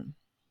 1937.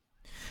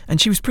 And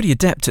she was pretty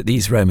adept at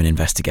these Roman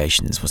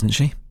investigations, wasn't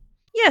she?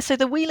 Yeah, so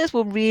the Wheelers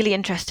were really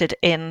interested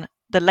in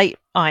the late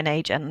Iron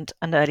Age and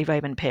early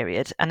Roman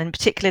period. And in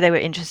particular, they were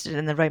interested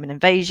in the Roman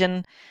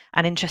invasion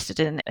and interested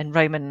in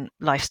Roman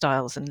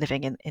lifestyles and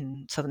living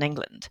in southern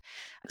England.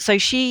 So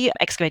she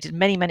excavated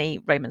many, many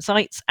Roman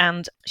sites,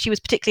 and she was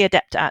particularly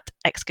adept at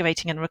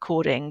excavating and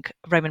recording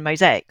Roman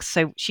mosaics.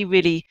 So she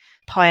really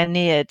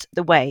pioneered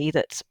the way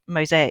that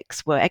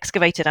mosaics were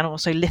excavated and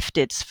also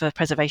lifted for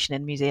preservation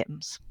in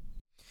museums.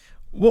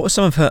 What were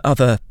some of her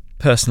other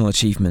personal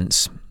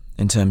achievements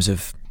in terms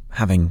of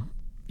having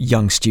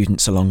young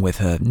students along with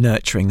her,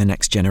 nurturing the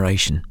next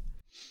generation?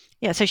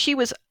 Yeah, so she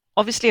was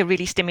obviously a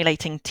really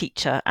stimulating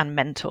teacher and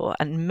mentor,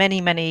 and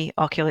many, many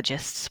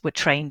archaeologists were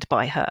trained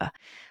by her.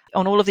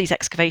 On all of these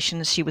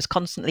excavations, she was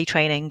constantly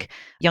training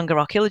younger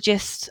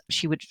archaeologists.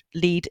 She would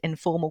lead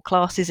informal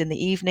classes in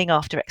the evening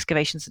after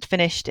excavations had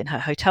finished in her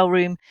hotel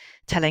room,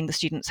 telling the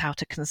students how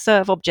to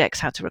conserve objects,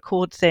 how to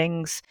record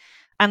things.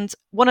 And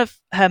one of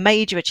her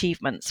major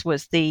achievements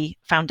was the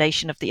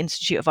foundation of the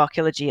Institute of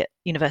Archaeology at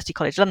University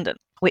College London,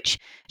 which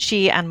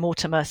she and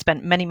Mortimer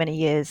spent many, many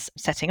years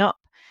setting up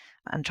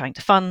and trying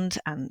to fund.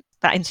 And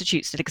that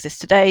institute still exists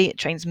today. It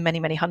trains many,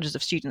 many hundreds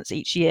of students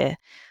each year.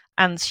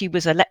 And she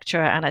was a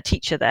lecturer and a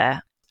teacher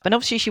there. And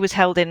obviously she was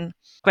held in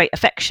great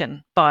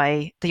affection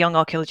by the young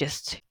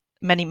archaeologists.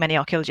 Many, many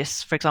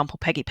archaeologists, for example,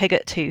 Peggy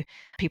Piggott, who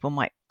people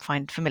might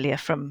find familiar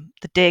from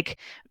the dig.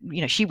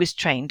 You know, she was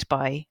trained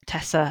by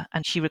Tessa,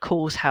 and she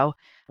recalls how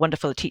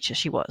wonderful a teacher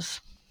she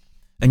was.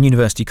 And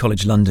University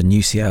College London,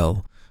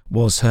 UCL,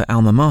 was her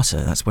alma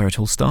mater. That's where it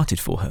all started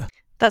for her.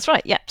 That's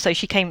right, yeah. So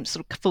she came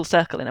sort of full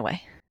circle in a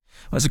way.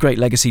 Well, that's a great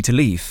legacy to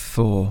leave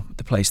for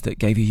the place that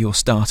gave you your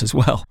start as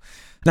well.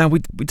 Now,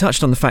 we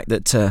touched on the fact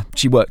that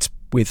she worked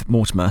with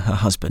Mortimer, her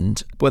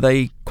husband. Were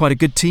they quite a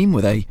good team?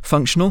 Were they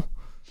functional?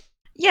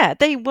 Yeah,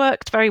 they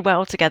worked very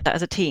well together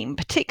as a team,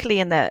 particularly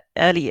in the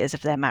early years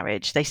of their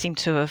marriage. They seem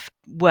to have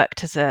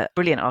worked as a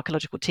brilliant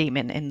archaeological team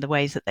in the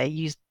ways that they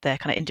used their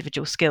kind of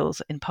individual skills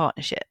in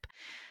partnership.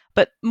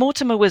 But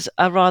Mortimer was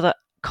a rather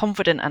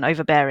confident and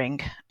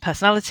overbearing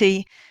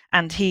personality,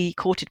 and he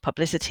courted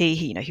publicity.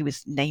 He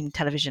was named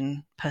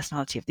Television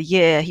Personality of the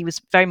Year. He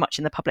was very much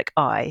in the public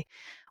eye,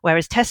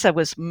 whereas Tessa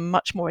was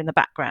much more in the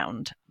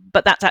background.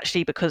 But that's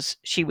actually because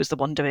she was the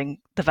one doing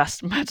the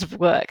vast amounts of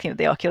work,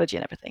 the archaeology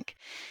and everything.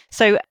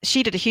 So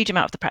she did a huge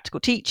amount of the practical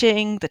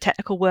teaching, the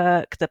technical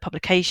work, the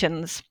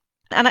publications.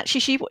 And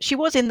actually, she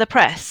was in the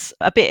press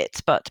a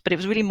bit, but it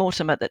was really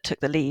Mortimer that took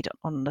the lead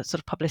on the sort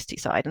of publicity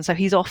side. And so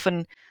he's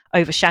often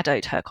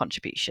overshadowed her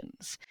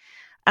contributions.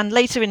 And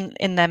later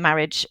in their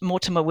marriage,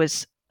 Mortimer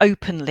was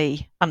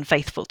openly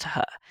unfaithful to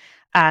her.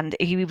 And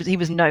he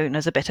was known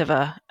as a bit of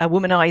a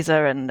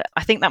womanizer. And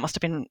I think that must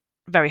have been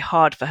very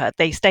hard for her.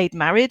 They stayed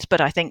married,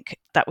 but I think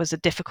that was a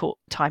difficult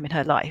time in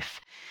her life.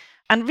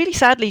 And really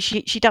sadly,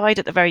 she died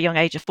at the very young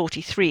age of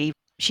 43.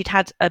 She'd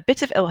had a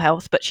bit of ill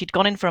health, but she'd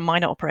gone in for a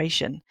minor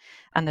operation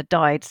and had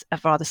died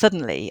rather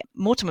suddenly.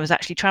 Mortimer was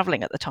actually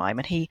travelling at the time,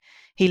 and he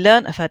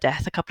learnt of her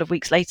death a couple of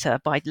weeks later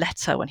by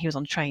letter when he was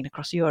on a train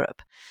across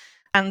Europe.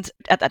 And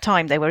at that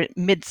time, they were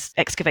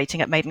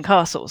mid-excavating at Maiden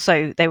Castle,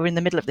 so they were in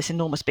the middle of this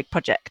enormous big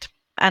project.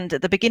 And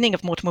at the beginning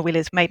of Mortimer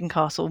Wheeler's Maiden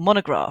Castle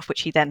monograph,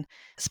 which he then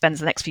spends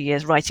the next few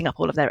years writing up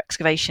all of their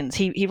excavations,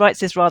 he writes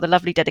this rather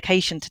lovely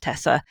dedication to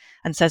Tessa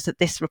and says that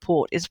this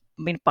report is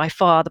by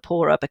far the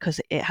poorer because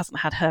it hasn't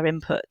had her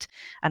input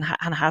and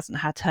hasn't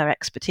had her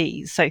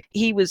expertise. So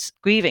he was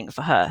grieving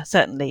for her,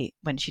 certainly,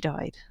 when she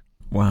died.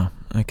 Wow,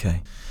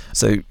 okay.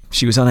 So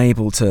she was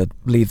unable to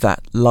leave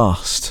that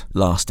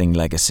lasting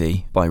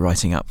legacy by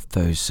writing up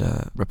those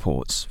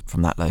reports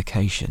from that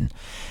location.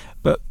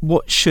 But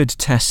what should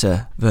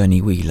Tessa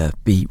Verney Wheeler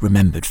be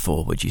remembered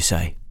for, would you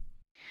say?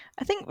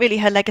 I think really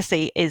her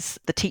legacy is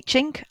the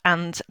teaching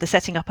and the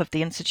setting up of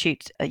the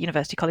Institute at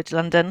University College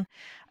London.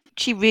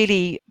 She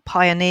really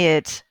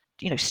pioneered,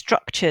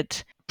 structured,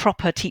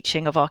 proper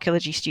teaching of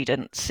archaeology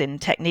students in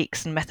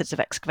techniques and methods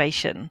of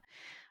excavation.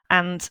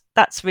 And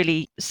that's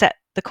really set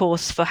the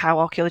course for how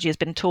archaeology has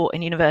been taught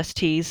in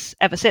universities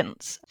ever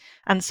since.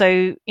 And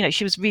so,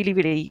 she was really,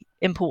 really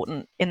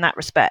important in that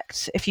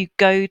respect. If you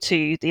go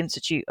to the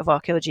Institute of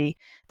Archaeology,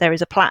 there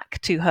is a plaque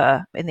to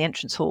her in the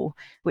entrance hall,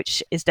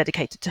 which is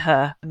dedicated to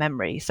her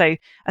memory. So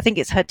I think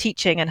it's her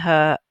teaching and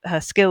her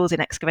skills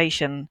in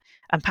excavation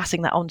and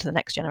passing that on to the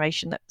next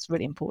generation that's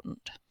really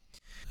important.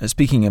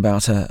 Speaking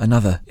about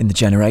another in the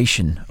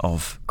generation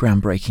of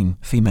groundbreaking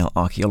female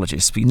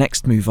archaeologists, we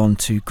next move on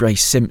to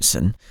Grace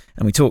Simpson,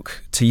 and we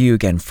talk to you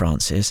again,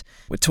 Frances.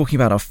 We're talking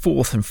about our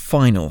fourth and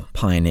final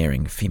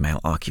pioneering female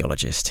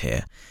archaeologist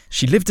here.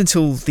 She lived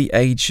until the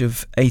age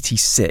of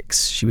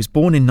 86. She was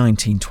born in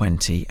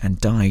 1920 and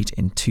died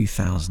in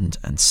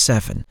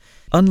 2007.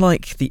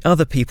 Unlike the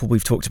other people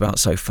we've talked about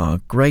so far,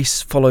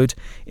 Grace followed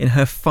in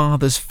her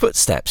father's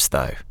footsteps,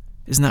 though.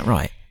 Isn't that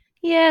right?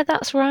 Yeah,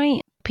 that's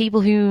right.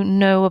 People who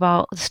know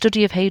about the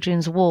study of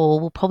Hadrian's Wall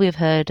will probably have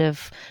heard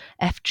of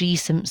F.G.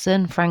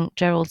 Simpson, Frank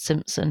Gerald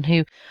Simpson,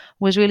 who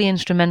was really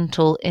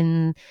instrumental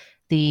in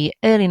the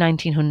early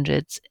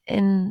 1900s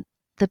in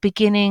the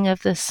beginning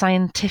of the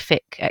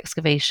scientific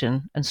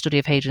excavation and study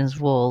of Hadrian's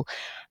Wall.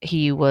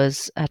 He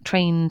was a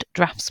trained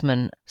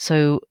draftsman,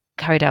 so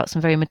carried out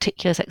some very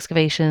meticulous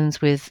excavations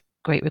with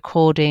great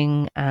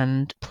recording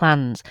and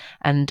plans.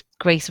 And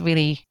Grace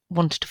really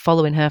wanted to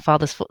follow in her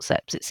father's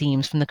footsteps, it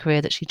seems, from the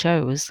career that she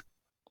chose.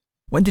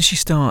 When did she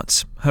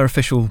start her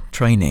official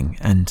training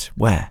and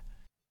where?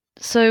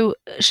 So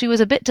she was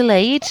a bit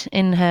delayed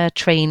in her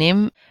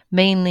training,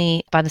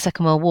 mainly by the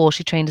Second World War.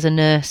 She trained as a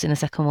nurse in the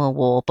Second World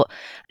War, but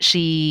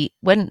she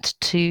went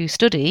to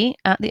study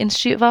at the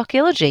Institute of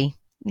Archaeology,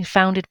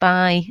 founded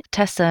by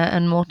Tessa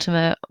and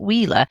Mortimer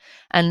Wheeler.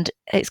 And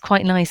it's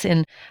quite nice,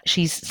 and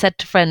she's said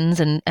to friends,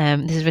 and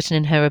this is written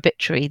in her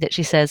obituary, that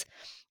she says,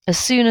 "As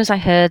soon as I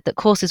heard that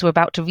courses were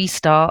about to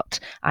restart,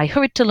 I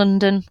hurried to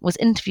London, was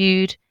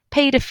interviewed,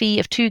 paid a fee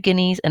of 2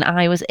 guineas, and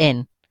I was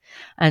in."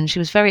 And she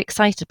was very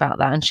excited about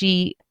that. And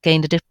she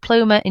gained a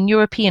diploma in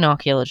European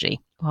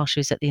archaeology while she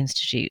was at the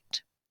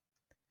Institute.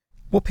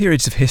 What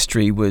periods of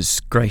history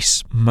was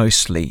Grace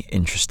mostly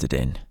interested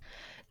in?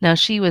 Now,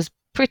 she was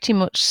pretty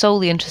much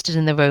solely interested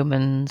in the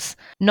Romans,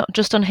 not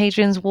just on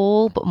Hadrian's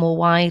Wall, but more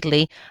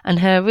widely. And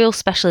her real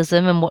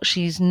specialism and what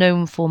she's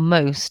known for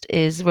most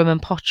is Roman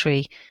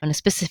pottery and a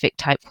specific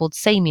type called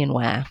Samian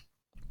ware.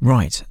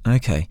 Right,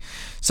 okay.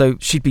 So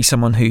she'd be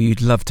someone who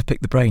you'd love to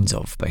pick the brains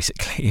of,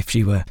 basically, if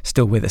she were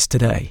still with us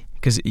today.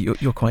 Because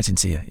you're quite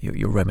into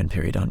your Roman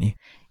period, aren't you?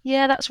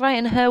 Yeah, that's right.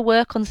 And her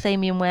work on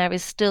Samian ware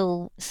is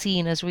still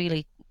seen as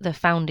really the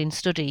founding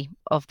study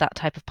of that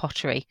type of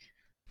pottery.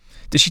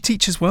 Did she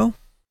teach as well?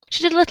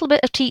 She did a little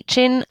bit of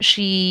teaching.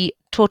 She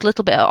taught a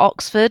little bit at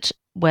Oxford,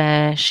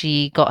 where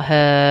she got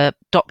her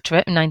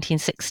doctorate in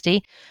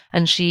 1960,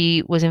 and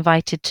she was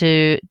invited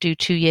to do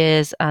 2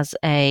 years as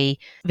a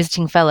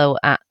visiting fellow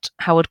at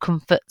Howard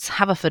Comfort's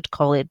Haverford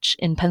College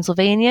in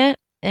Pennsylvania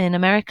in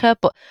America,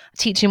 but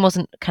teaching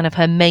wasn't kind of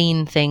her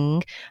main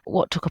thing.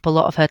 What took up a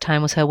lot of her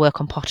time was her work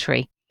on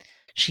pottery.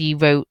 She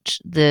wrote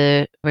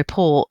the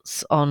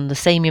reports on the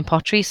Samian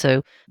pottery,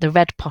 so the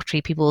red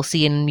pottery people will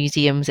see in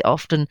museums.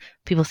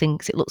 People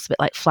think it looks a bit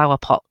like flower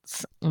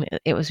pots.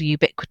 It was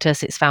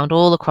ubiquitous. It's found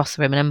all across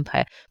the Roman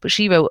Empire. But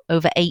she wrote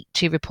over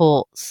 80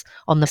 reports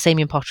on the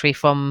Samian pottery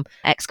from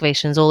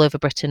excavations all over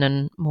Britain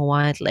and more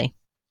widely.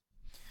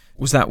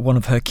 Was that one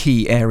of her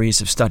key areas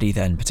of study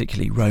then,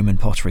 particularly Roman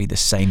pottery, the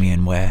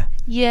Samian ware?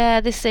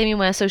 Yeah, this Samian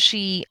ware. So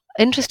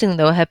interestingly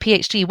though, her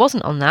PhD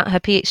wasn't on that. Her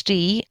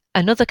PhD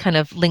another kind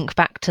of link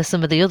back to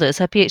some of the others,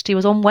 her PhD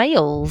was on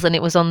Wales, and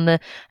it was on the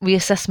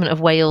reassessment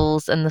of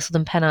Wales and the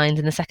Southern Pennines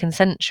in the 2nd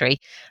century.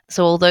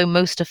 So although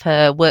most of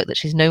her work that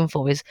she's known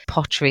for is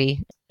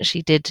pottery,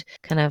 she did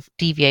kind of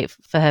deviate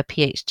for her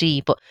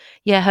PhD. But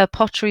yeah, her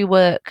pottery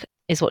work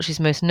is what she's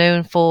most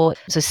known for.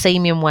 So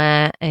Samian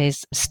ware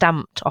is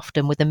stamped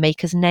often with the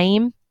maker's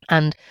name.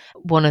 And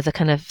one of the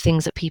kind of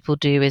things that people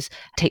do is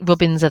take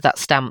rubbings of that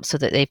stamp so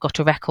that they've got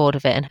a record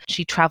of it. And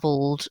she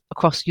travelled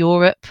across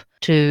Europe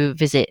to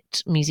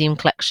visit museum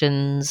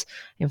collections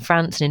in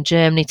France and in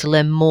Germany to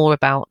learn more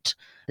about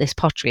this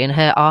pottery. And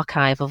her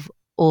archive of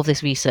all of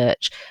this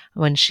research,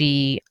 when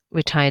she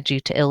retired due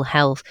to ill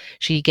health,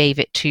 she gave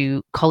it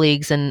to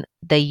colleagues and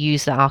they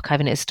use that archive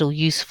and it's still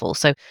useful.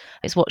 So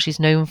it's what she's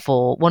known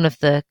for. One of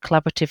the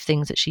collaborative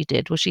things that she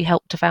did was she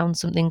helped to found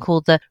something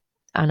called the,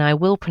 and I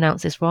will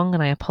pronounce this wrong,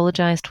 and I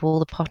apologise to all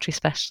the pottery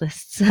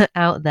specialists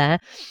out there.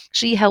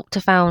 She helped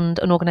to found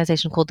an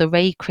organisation called the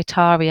Re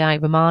Critarii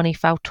Romani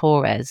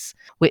Fautores,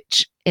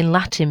 which in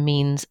Latin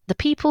means the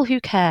people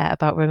who care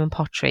about Roman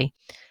pottery.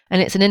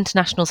 And it's an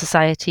international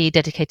society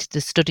dedicated to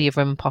the study of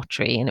Roman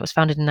pottery, and it was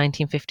founded in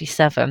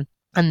 1957.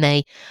 And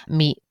they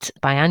meet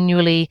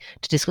biannually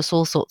to discuss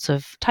all sorts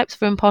of types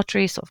of Roman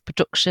pottery, sort of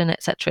production,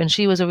 etc. And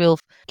she was a real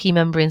key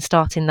member in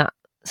starting that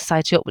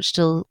society up, which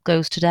still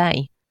goes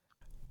today.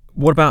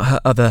 What about her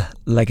other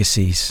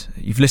legacies?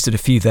 You've listed a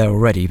few there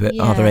already, but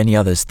are there any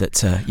others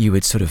that you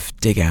would sort of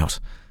dig out?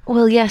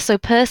 Well, yeah, so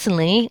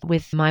personally,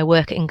 with my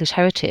work at English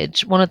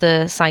Heritage, one of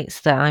the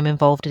sites that I'm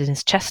involved in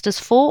is Chester's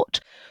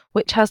Fort,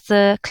 which has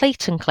the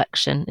Clayton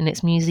collection in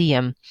its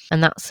museum.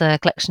 And that's a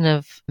collection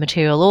of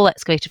material all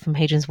excavated from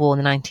Hadrian's Wall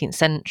in the 19th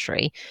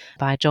century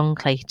by John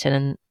Clayton.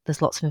 And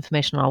there's lots of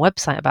information on our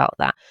website about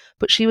that.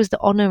 But she was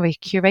the honorary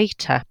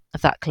curator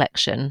of that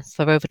collection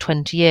for over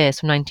 20 years,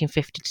 from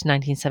 1950 to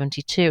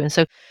 1972. And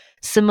so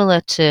similar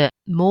to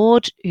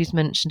Maud, who's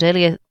mentioned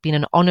earlier, being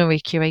an honorary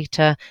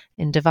curator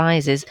in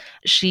Devizes,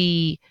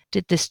 she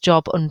did this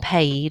job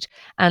unpaid.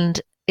 And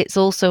it's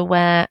also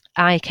where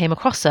I came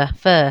across her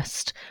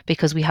first,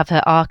 because we have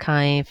her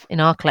archive in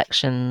our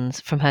collections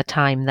from her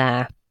time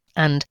there.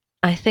 And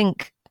I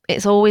think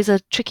it's always a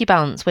tricky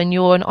balance when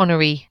you're in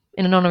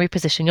an honorary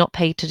position, you're not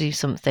paid to do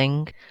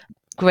something.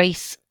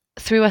 Grace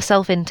threw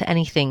herself into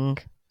anything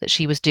that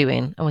she was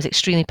doing and was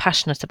extremely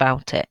passionate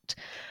about it.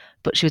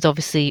 But she was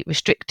obviously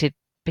restricted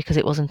because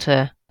it wasn't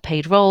a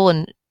paid role.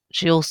 And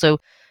she also,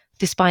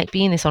 despite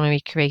being this honorary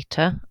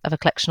curator of a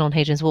collection on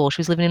Hadrian's Wall, she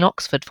was living in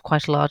Oxford for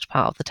quite a large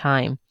part of the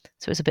time.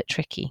 So it was a bit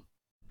tricky.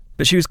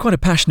 But she was quite a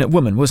passionate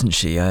woman, wasn't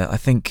she? I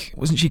think,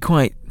 wasn't she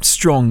quite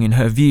strong in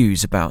her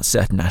views about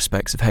certain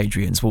aspects of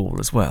Hadrian's Wall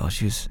as well?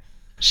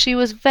 She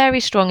was very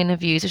strong in her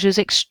views. She was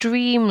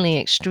extremely,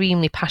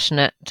 extremely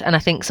passionate. And I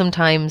think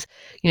sometimes,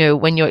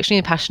 when you're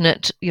extremely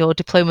passionate, your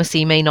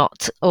diplomacy may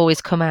not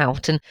always come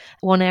out. And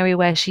one area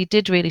where she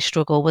did really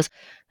struggle was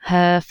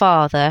her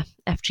father,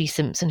 F.G.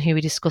 Simpson, who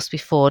we discussed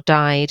before,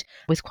 died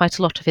with quite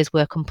a lot of his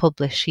work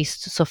unpublished. He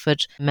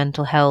suffered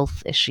mental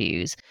health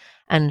issues,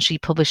 and she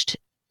published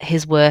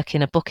his work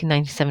in a book in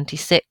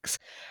 1976.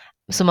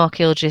 Some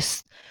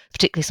archaeologists,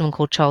 particularly someone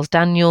called Charles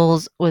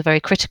Daniels, were very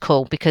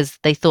critical because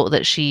they thought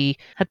that she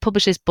had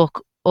published this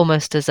book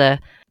almost to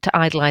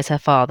idolise her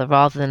father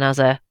rather than as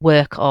a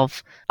work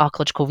of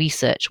archaeological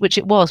research, which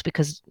it was,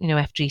 because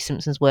F.G.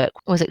 Simpson's work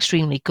was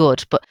extremely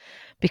good, but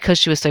because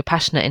she was so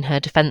passionate in her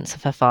defence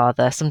of her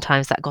father,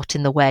 sometimes that got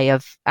in the way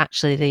of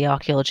actually the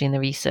archaeology and the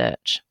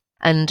research.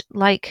 And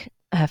like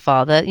her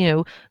father,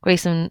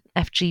 Grace and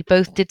F.G.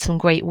 both did some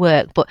great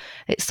work, but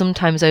it's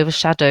sometimes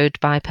overshadowed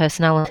by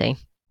personality.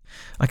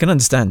 I can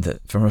understand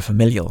that from a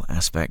familial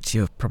aspect,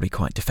 you're probably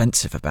quite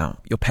defensive about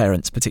your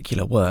parents'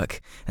 particular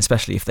work,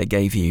 especially if they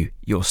gave you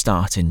your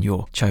start in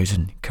your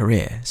chosen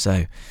career. So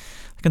I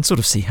can sort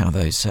of see how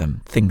those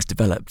things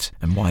developed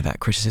and why that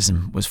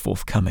criticism was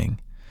forthcoming.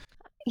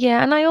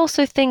 Yeah, and I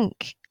also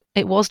think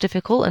it was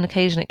difficult, and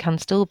occasionally it can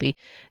still be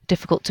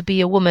difficult to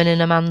be a woman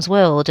in a man's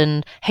world.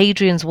 And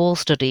Hadrian's Wall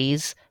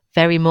studies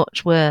very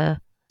much were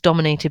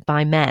dominated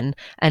by men.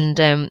 And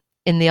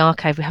in the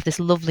archive, we have this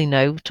lovely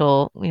note,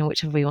 or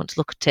whichever way you want to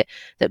look at it,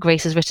 that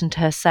Grace has written to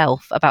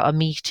herself about a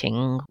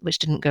meeting which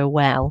didn't go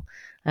well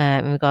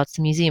in regards to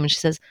the museum. And she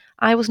says,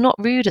 "I was not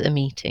rude at the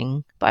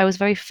meeting, but I was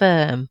very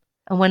firm.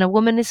 And when a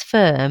woman is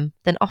firm,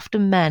 then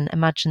often men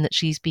imagine that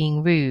she's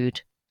being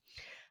rude."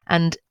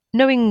 And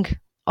knowing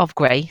of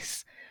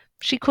Grace,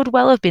 she could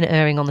well have been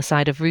erring on the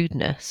side of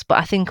rudeness. But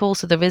I think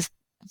also there is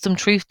some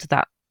truth to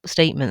that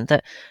statement,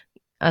 that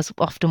as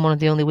often one of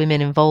the only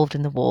women involved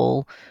in the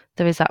wall,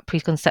 there is that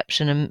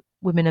preconception, and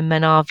women and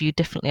men are viewed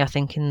differently, I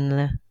think,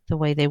 in the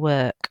way they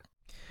work.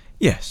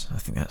 Yes, I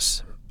think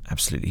that's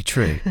absolutely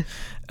true.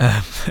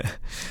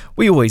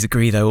 We always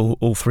agree, though,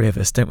 all three of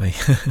us, don't we?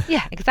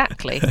 Yeah,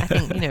 exactly. I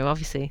think,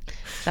 obviously,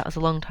 that was a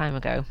long time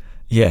ago.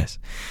 Yes.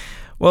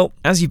 Well,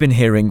 as you've been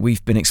hearing,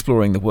 we've been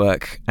exploring the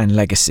work and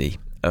legacy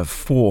of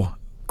 4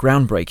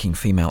 groundbreaking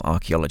female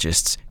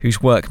archaeologists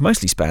whose work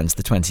mostly spans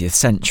the 20th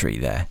century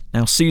there.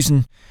 Now,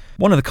 Susan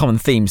One of the common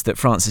themes that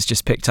Frances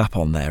just picked up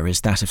on there is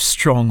that of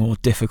strong or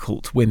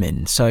difficult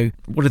women. So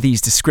what do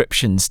these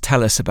descriptions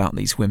tell us about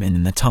these women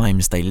and the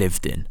times they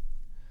lived in?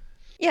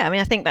 Yeah, I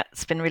mean, I think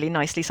that's been really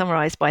nicely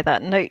summarised by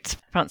that note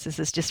Frances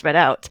has just read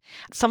out.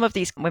 Some of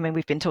these women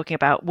we've been talking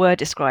about were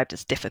described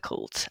as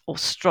difficult or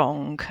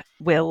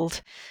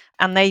strong-willed,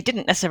 and they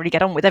didn't necessarily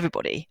get on with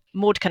everybody.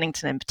 Maud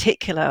Cunnington in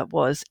particular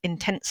was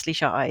intensely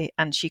shy,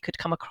 and she could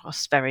come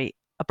across very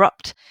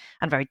abrupt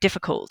and very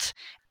difficult.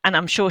 And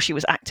I'm sure she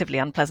was actively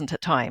unpleasant at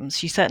times.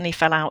 She certainly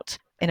fell out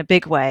in a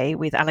big way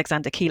with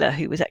Alexander Keeler,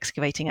 who was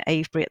excavating at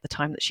Avebury at the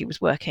time that she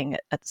was working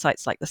at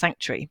sites like the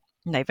Sanctuary.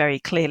 And they very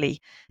clearly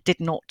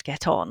did not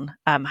get on,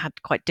 had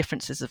quite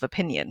differences of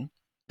opinion.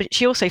 But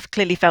she also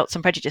clearly felt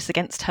some prejudice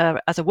against her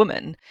as a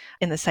woman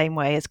in the same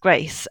way as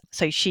Grace.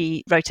 So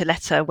she wrote a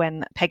letter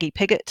when Peggy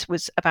Piggott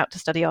was about to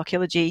study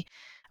archaeology,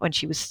 when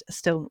she was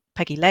still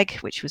Peggy Legg,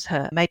 which was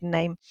her maiden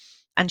name.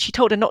 And she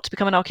told her not to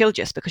become an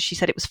archaeologist because she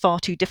said it was far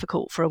too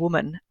difficult for a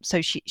woman.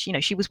 So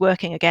she was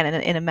working again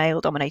in a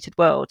male-dominated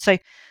world. So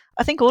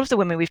I think all of the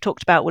women we've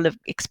talked about will have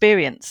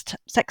experienced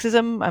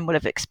sexism and will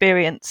have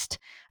experienced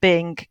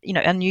being,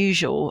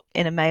 unusual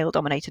in a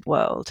male-dominated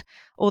world.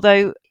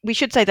 Although we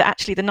should say that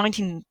actually the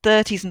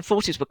 1930s and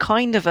 40s were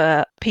kind of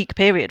a peak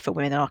period for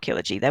women in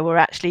archaeology. There were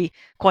actually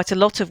quite a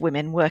lot of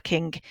women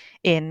working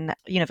in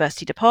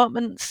university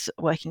departments,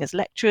 working as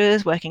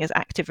lecturers, working as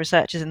active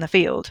researchers in the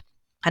field.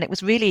 And it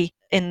was really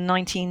in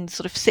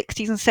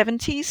 1960s and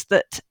 70s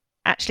that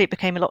actually it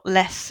became a lot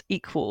less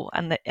equal,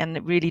 and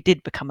it really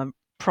did become a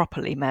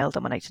properly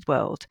male-dominated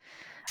world.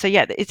 So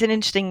yeah, it's an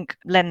interesting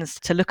lens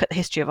to look at the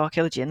history of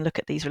archaeology and look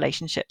at these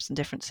relationships and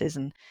differences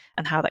and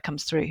how that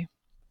comes through.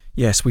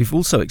 Yes, we've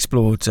also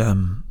explored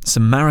some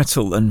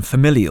marital and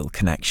familial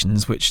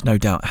connections, which no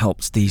doubt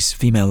helped these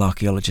female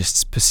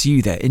archaeologists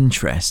pursue their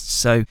interests.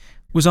 So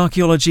was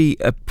archaeology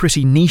a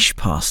pretty niche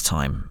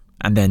pastime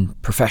and then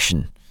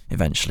profession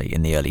eventually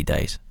in the early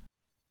days?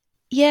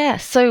 Yeah,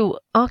 so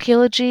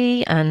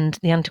archaeology and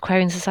the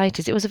antiquarian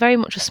societies, it was very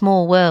much a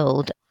small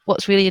world.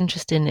 What's really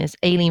interesting is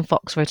Aileen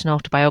Fox wrote an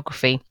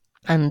autobiography,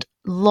 and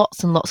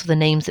lots of the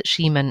names that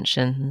she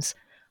mentions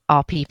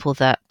are people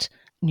that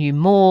knew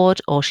Maud,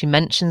 or she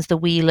mentions the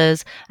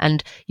Wheelers,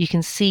 and you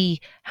can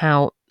see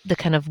how the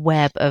kind of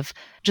web of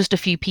just a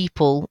few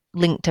people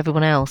linked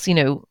everyone else.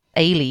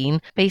 Aileen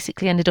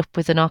basically ended up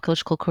with an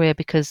archaeological career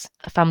because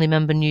a family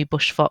member knew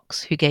Bush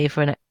Fox, who gave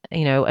her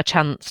a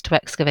chance to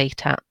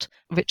excavate at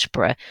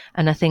Richborough.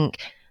 And I think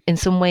in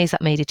some ways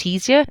that made it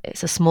easier.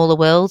 It's a smaller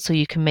world, so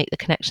you can make the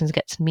connections,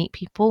 get to meet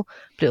people,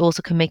 but it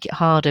also can make it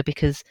harder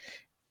because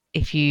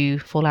if you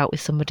fall out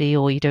with somebody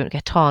or you don't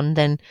get on,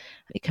 then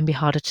it can be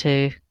harder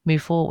to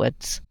move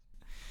forwards.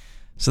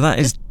 So that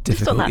is difficult.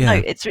 Just on that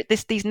note,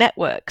 it's these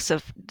networks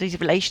of these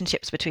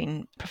relationships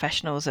between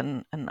professionals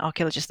and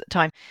archaeologists at the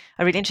time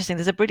are really interesting.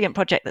 There's a brilliant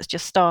project that's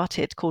just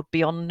started called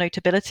Beyond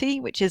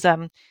Notability, which is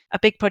a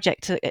big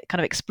project to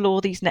kind of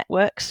explore these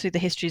networks through the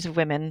histories of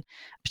women,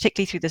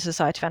 particularly through the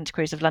Society of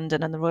Antiquaries of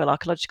London and the Royal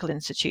Archaeological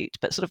Institute,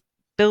 but sort of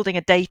building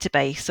a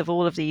database of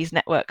all of these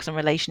networks and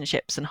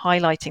relationships and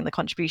highlighting the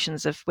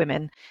contributions of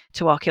women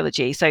to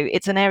archaeology. So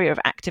it's an area of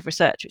active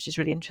research, which is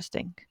really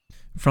interesting.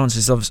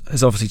 Frances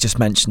has obviously just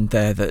mentioned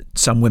there that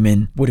some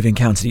women would have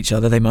encountered each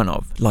other. They might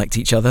not have liked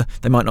each other.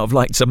 They might not have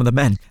liked some of the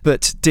men.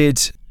 But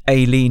did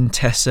Aileen,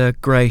 Tessa,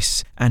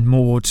 Grace and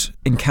Maud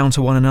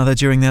encounter one another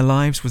during their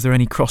lives? Was there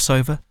any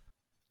crossover?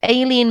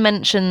 Aileen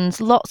mentions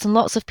lots and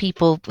lots of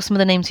people, some of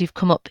the names who've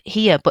come up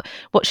here, but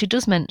what she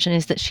does mention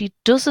is that she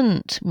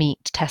doesn't meet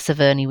Tessa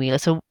Verney-Wheeler.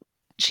 So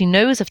she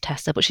knows of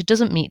Tessa, but she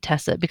doesn't meet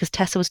Tessa because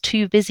Tessa was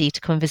too busy to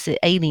come visit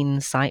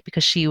Aileen's site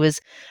because she was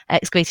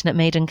excavating at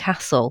Maiden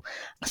Castle.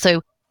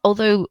 So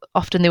although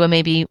often they were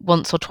maybe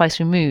once or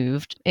twice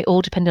removed, it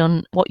all depended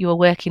on what you were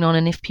working on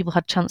and if people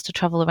had a chance to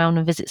travel around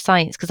and visit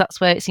sites, because that's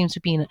where it seems to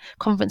be in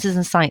conferences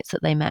and sites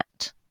that they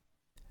met.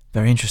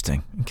 Very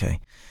interesting. Okay.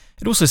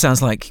 It also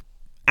sounds like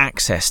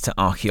access to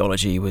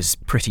archaeology was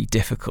pretty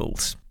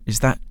difficult. Is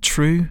that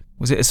true?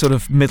 Was it a sort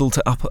of middle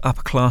to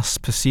upper class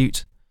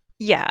pursuit?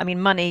 Yeah, I mean,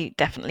 money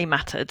definitely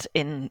mattered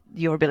in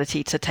your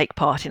ability to take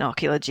part in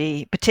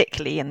archaeology,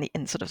 particularly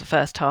in sort of the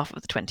first half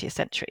of the 20th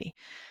century.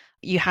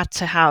 You had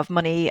to have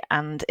money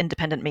and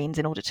independent means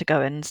in order to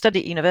go and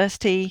study at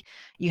university.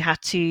 You had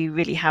to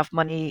really have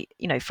money,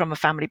 from a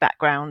family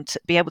background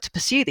to be able to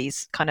pursue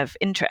these kind of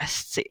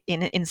interests.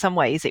 In some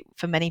ways,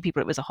 for many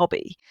people, it was a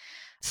hobby.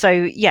 So,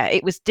 yeah,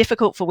 it was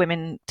difficult for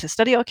women to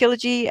study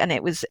archaeology, and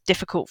it was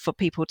difficult for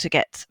people to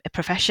get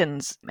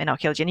professions in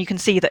archaeology. And you can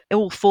see that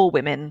all four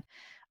women,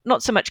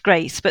 not so much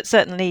Grace, but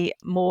certainly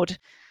Maud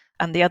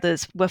and the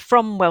others, were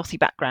from wealthy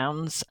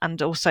backgrounds and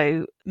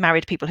also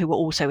married people who were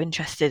also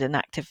interested and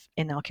active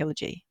in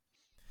archaeology.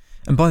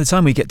 And by the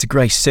time we get to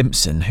Grace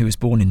Simpson, who was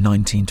born in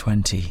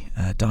 1920,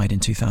 died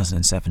in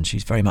 2007,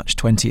 she's very much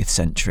 20th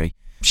century.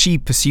 She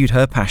pursued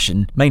her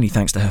passion, mainly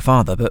thanks to her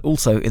father, but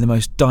also in the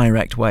most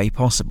direct way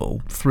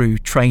possible, through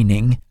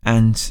training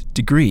and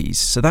degrees.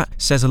 So that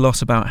says a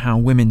lot about how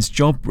women's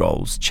job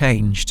roles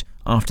changed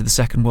after the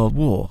Second World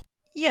War.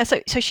 Yeah,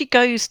 so she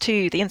goes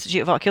to the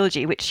Institute of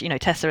Archaeology, which,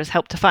 Tessa has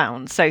helped to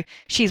found. So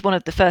she's one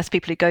of the first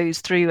people who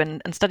goes through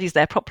and studies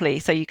there properly.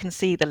 So you can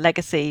see the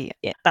legacy.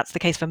 Yeah, that's the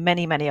case for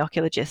many, many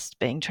archaeologists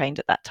being trained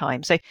at that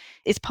time. So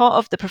it's part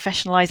of the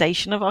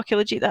professionalization of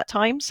archaeology at that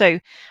time. So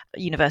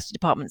university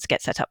departments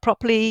get set up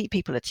properly.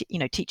 People are,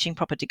 teaching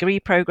proper degree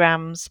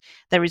programs.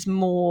 There is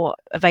more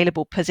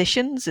available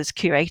positions as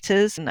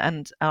curators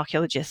and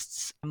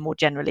archaeologists more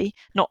generally,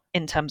 not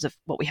in terms of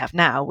what we have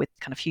now with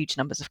kind of huge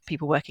numbers of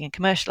people working in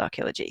commercial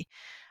archaeology.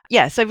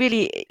 Yeah, so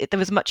really there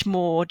was much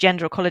more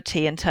gender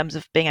equality in terms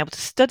of being able to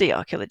study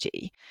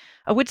archaeology.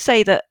 I would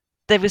say that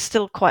there was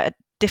still quite a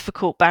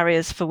difficult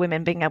barriers for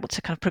women being able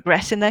to kind of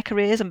progress in their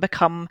careers and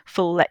become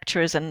full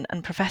lecturers and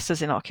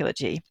professors in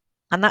archaeology.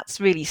 And that's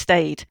really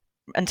stayed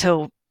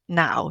until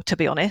now, to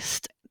be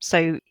honest.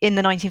 So in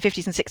the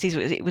 1950s and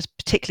 60s, it was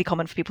particularly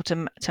common for people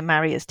to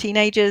marry as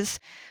teenagers,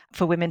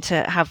 for women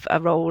to have a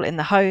role in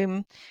the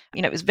home.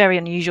 It was very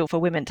unusual for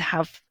women to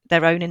have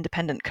their own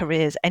independent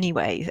careers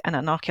anyway,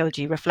 and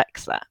archaeology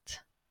reflects that.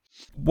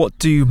 What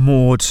do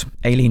Maud,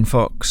 Aileen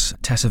Fox,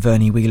 Tessa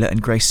Verney-Wheeler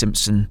and Grace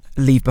Simpson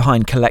leave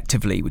behind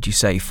collectively, would you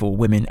say, for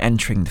women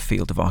entering the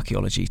field of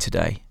archaeology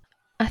today?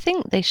 I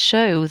think they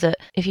show that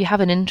if you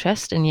have an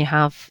interest and you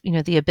have,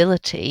 the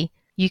ability,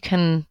 you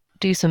can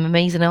do some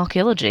amazing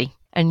archaeology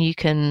and you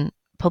can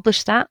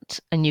publish that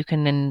and you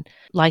can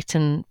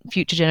enlighten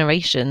future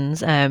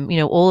generations.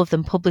 All of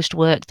them published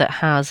work that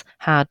has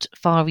had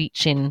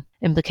far-reaching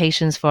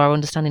implications for our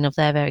understanding of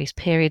their various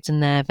periods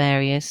and their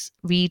various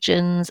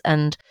regions.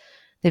 And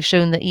they've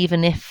shown that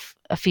even if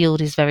a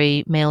field is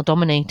very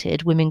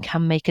male-dominated, women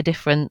can make a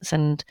difference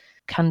and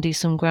can do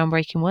some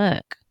groundbreaking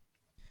work.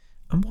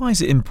 And why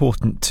is it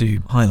important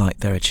to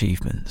highlight their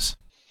achievements?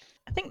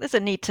 I think there's a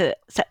need to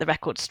set the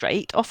record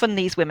straight. Often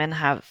these women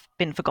have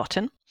been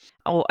forgotten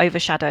or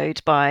overshadowed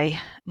by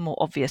more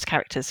obvious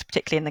characters,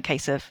 particularly in the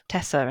case of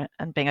Tessa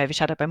and being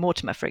overshadowed by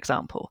Mortimer, for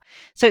example.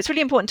 So it's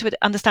really important to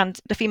understand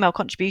the female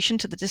contribution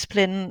to the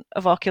discipline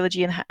of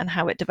archaeology and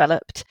how it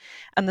developed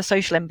and the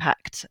social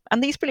impact.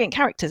 And these brilliant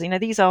characters,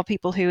 these are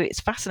people who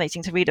it's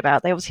fascinating to read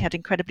about. They obviously had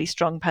incredibly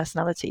strong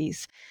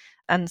personalities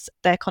and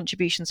their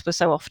contributions were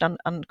so often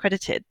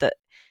uncredited that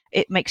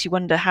it makes you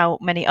wonder how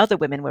many other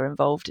women were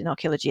involved in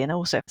archaeology and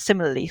also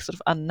similarly sort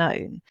of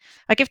unknown.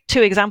 I give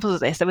two examples of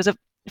this. There was a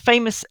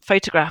famous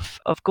photograph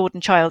of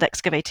Gordon Childe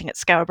excavating at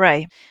Skara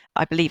Brae,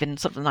 I believe in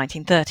sort of the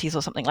 1930s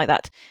or something like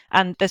that.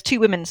 And there's two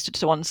women stood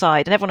to one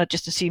side and everyone had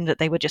just assumed that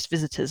they were just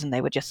visitors and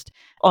they were just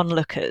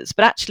onlookers.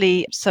 But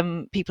actually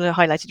some people have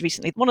highlighted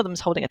recently, one of them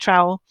is holding a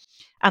trowel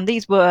and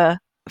these were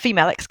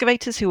female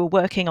excavators who were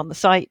working on the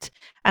site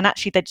and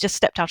actually they'd just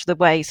stepped out of the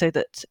way so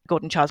that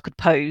Gordon Childe could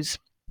pose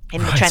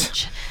in the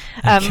trench.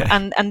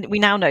 Okay. And we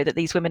now know that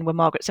these women were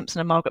Margaret Simpson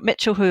and Margaret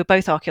Mitchell, who are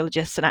both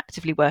archaeologists and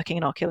actively working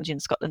in archaeology in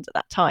Scotland at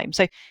that time.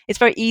 So it's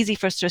very easy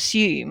for us to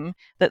assume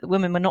that the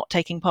women were not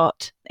taking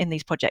part in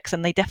these projects,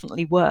 and they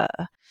definitely were.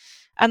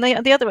 And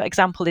the other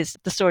example is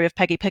the story of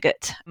Peggy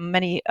Piggott.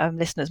 Many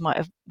listeners might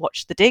have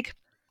watched The Dig,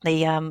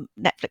 the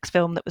Netflix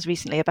film that was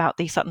recently about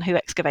the Sutton Hoo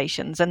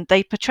excavations. And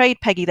they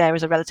portrayed Peggy there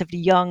as a relatively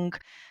young,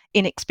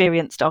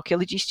 inexperienced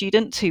archaeology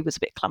student who was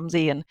a bit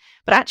clumsy.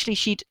 But actually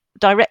she'd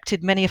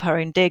directed many of her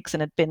own digs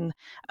and had been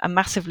a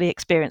massively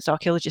experienced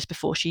archaeologist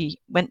before she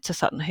went to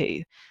Sutton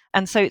Hoo.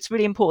 And so it's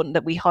really important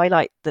that we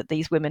highlight that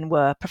these women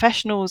were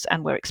professionals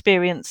and were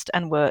experienced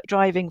and were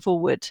driving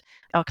forward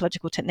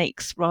archaeological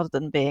techniques rather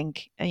than being,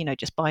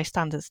 just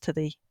bystanders to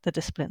the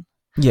discipline.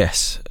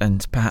 Yes,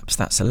 and perhaps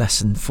that's a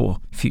lesson for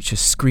future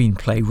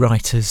screenplay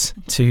writers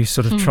to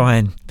sort of try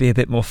and be a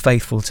bit more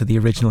faithful to the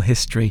original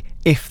history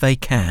if they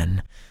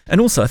can. And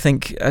also, I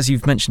think, as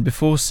you've mentioned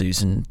before,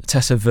 Susan,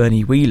 Tessa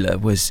Verney-Wheeler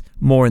was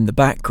more in the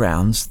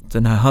background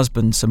than her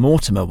husband, Sir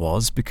Mortimer,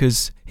 was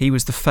because he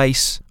was the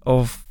face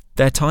of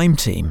their time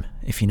team,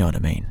 if you know what I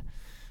mean.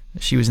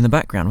 She was in the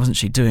background, wasn't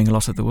she, doing a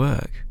lot of the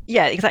work?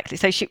 Yeah, exactly.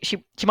 So she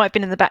might have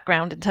been in the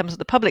background in terms of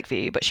the public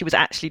view, but she was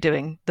actually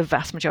doing the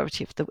vast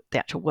majority of the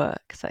actual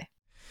work.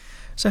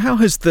 So how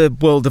has the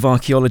world of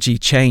archaeology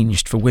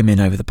changed for women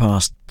over the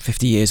past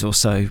 50 years or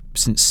so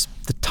since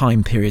the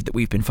time period that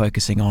we've been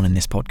focusing on in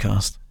this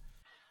podcast?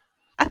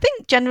 I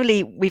think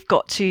generally we've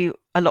got to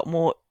a lot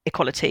more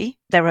equality.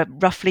 There are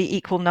roughly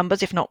equal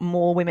numbers, if not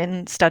more,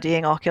 women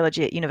studying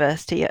archaeology at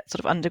university at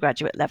sort of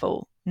undergraduate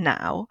level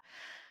now.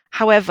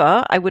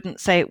 However, I wouldn't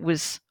say it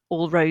was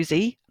all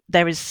rosy.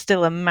 There is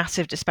still a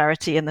massive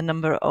disparity in the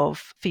number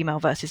of female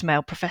versus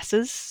male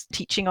professors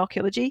teaching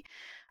archaeology.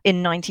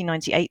 In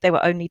 1998, there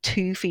were only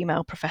 2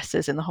 female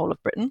professors in the whole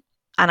of Britain.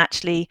 And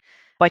actually,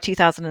 by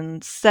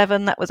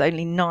 2007, that was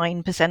only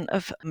 9%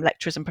 of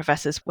lecturers and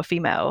professors were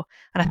female.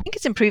 And I think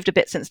it's improved a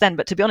bit since then,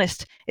 but to be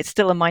honest, it's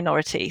still a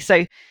minority.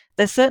 So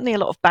there's certainly a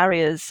lot of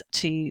barriers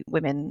to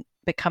women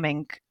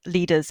becoming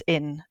leaders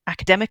in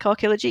academic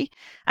archaeology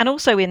and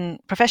also in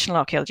professional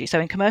archaeology. So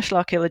in commercial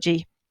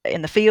archaeology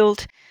in the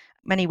field,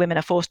 many women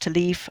are forced to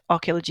leave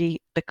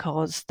archaeology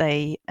because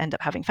they end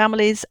up having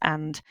families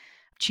and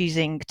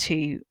choosing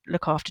to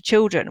look after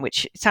children,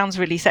 which sounds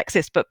really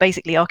sexist, but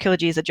basically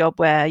archaeology is a job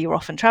where you're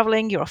often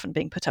traveling, you're often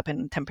being put up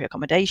in temporary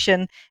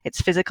accommodation,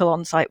 it's physical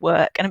on-site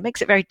work, and it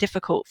makes it very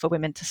difficult for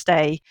women to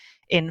stay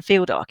in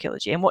field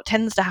archaeology. And what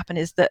tends to happen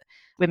is that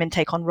women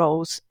take on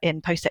roles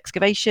in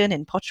post-excavation,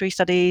 in pottery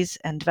studies,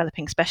 and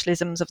developing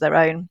specialisms of their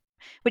own,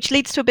 which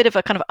leads to a bit of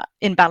a kind of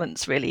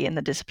imbalance really in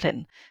the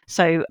discipline.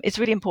 So it's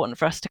really important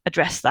for us to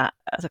address that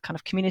as a kind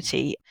of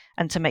community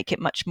and to make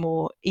it much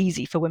more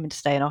easy for women to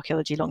stay in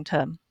archaeology long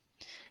term.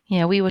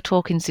 Yeah, we were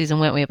talking, Susan,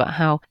 weren't we, about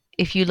how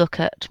if you look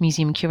at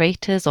museum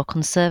curators or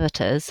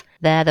conservators,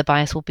 there the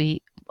bias will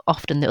be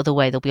often the other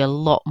way. There'll be a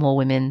lot more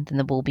women than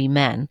there will be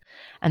men.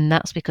 And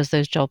that's because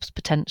those jobs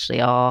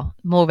potentially are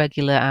more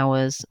regular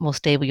hours, more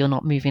stable, you're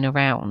not moving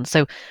around.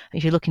 So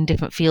if you look in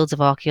different fields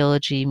of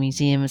archaeology,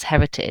 museums,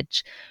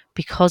 heritage,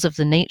 because of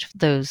the nature of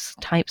those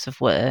types of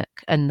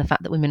work and the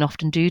fact that women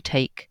often do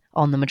take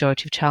on the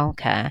majority of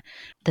childcare,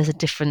 there's a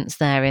difference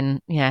there in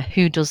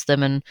who does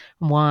them and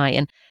why.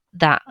 And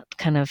that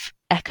kind of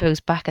echoes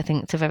back, I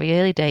think, to very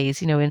early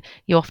days. And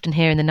you often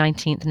hear in the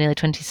 19th and early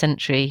 20th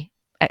century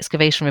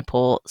excavation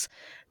reports,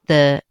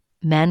 the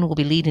men will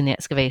be leading the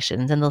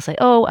excavations and they'll say,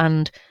 oh,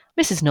 and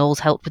Mrs. Knowles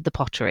helped with the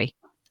pottery.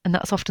 And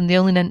that's often the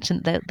only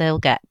mention that they'll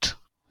get.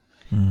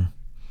 Do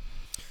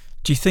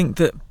you think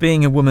that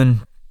being a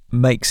woman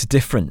makes a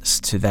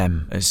difference to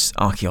them as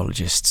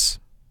archaeologists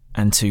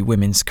and to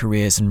women's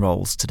careers and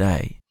roles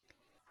today?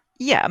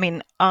 Yeah, I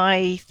mean,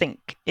 I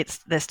think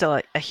there's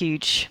still a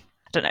huge...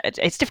 I don't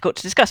know, it's difficult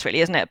to discuss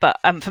really, isn't it? But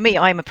for me,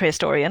 I'm a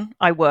prehistorian.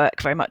 I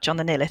work very much on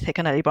the Neolithic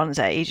and Early Bronze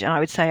Age, and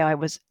I would say I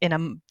was in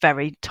a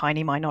very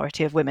tiny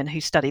minority of women who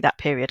study that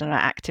period and are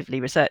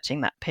actively researching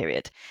that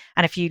period.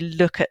 And if you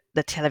look at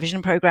the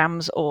television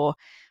programs or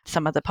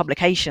some of the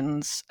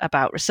publications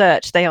about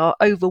research, they are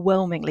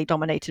overwhelmingly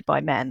dominated by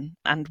men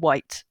and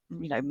white,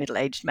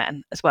 middle-aged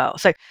men as well.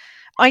 So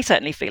I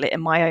certainly feel it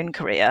in my own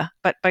career,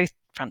 but both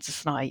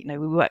Frances and I,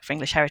 we work for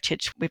English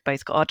Heritage. We've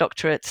both got our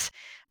doctorates.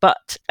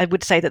 But I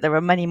would say that there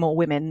are many more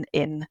women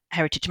in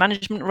heritage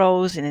management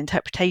roles, in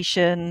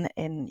interpretation,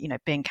 in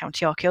being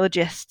county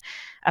archaeologists,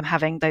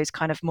 having those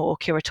kind of more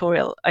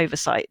curatorial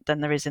oversight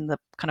than there is in the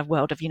kind of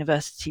world of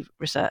university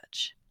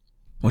research.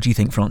 What do you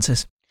think,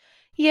 Frances?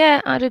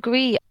 Yeah, I'd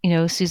agree.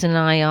 Susan and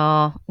I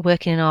are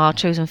working in our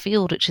chosen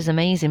field, which is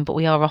amazing, but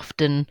we are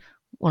often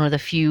one of the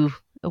few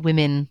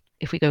women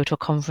if we go to a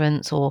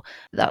conference or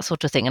that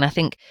sort of thing. And I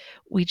think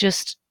we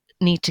just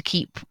need to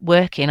keep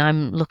working.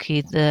 I'm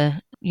lucky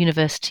the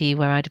university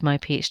where I did my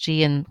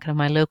PhD and kind of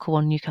my local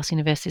one, Newcastle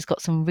University, has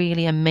got some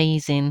really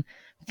amazing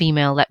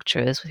female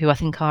lecturers who I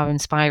think are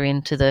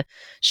inspiring to the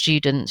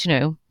students,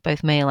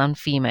 both male and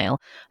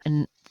female.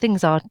 And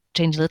things are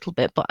changing a little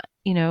bit, but,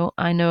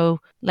 I know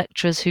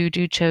lecturers who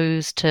do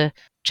choose to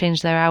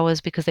change their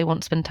hours because they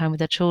want to spend time with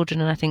their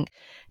children. And I think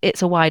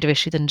it's a wider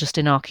issue than just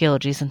in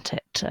archaeology, isn't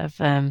it, of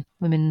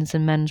women's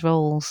and men's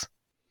roles.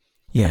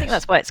 Yes. I think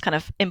that's why it's kind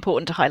of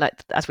important to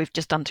highlight, as we've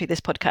just done through this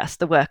podcast,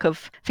 the work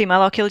of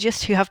female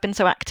archaeologists who have been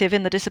so active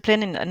in the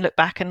discipline and look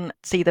back and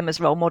see them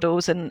as role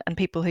models and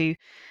people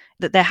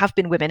that there have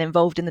been women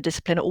involved in the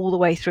discipline all the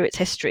way through its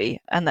history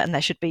and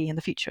there should be in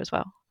the future as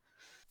well.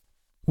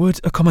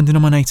 Would a common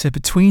denominator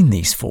between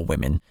these four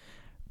women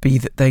be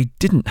that they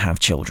didn't have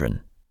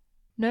children?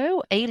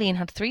 No, Aileen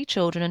had 3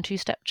 children and 2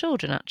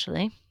 stepchildren,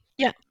 actually.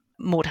 Yeah,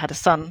 Maud had a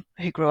son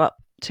who grew up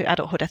to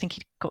adulthood. I think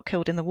he got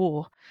killed in the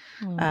war.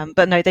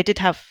 But no, they did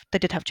have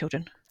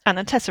children. And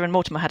then Tessa and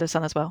Mortimer had a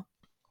son as well.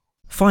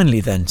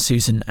 Finally then,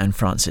 Susan and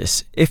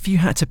Frances, if you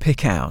had to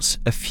pick out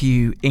a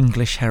few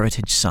English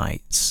heritage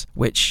sites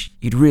which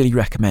you'd really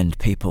recommend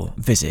people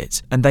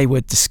visit and they were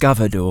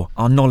discovered or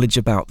our knowledge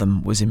about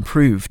them was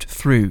improved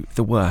through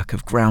the work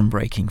of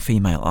groundbreaking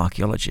female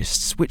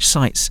archaeologists, which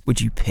sites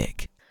would you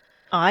pick?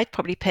 I'd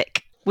probably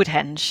pick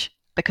Woodhenge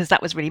because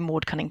that was really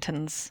Maud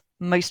Cunnington's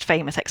most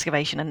famous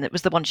excavation, and it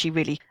was the one she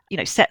really,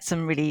 set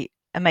some really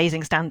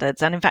amazing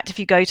standards. And in fact, if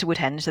you go to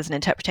Woodhenge, there's an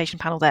interpretation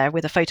panel there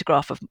with a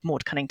photograph of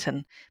Maud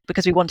Cunnington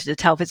because we wanted to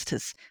tell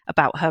visitors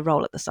about her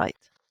role at the site.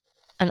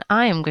 And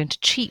I am going to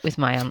cheat with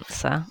my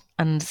answer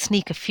and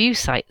sneak a few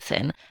sites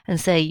in and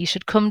say you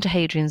should come to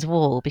Hadrian's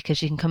Wall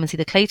because you can come and see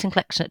the Clayton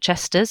collection at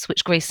Chester's,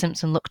 which Grace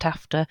Simpson looked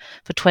after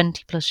for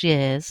 20 plus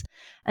years.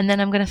 And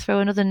then I'm going to throw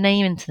another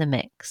name into the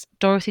mix,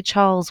 Dorothy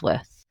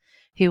Charlesworth,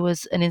 who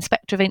was an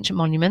inspector of ancient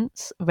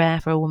monuments,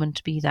 rare for a woman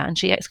to be that. And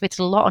she excavated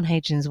a lot on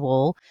Hadrian's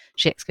Wall.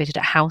 She excavated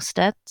at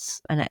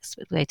Housesteads and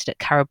excavated at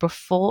Carabruff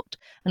Fort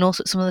and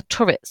also at some of the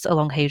turrets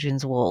along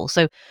Hadrian's Wall.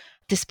 So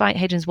despite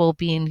Hadrian's Wall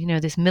being,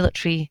 this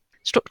military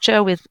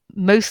structure with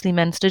mostly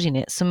men studying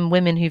it, some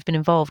women who've been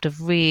involved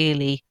have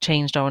really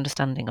changed our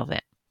understanding of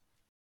it.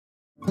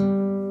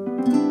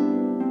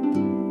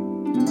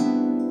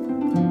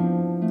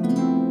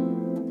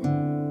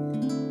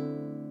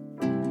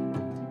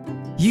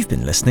 You've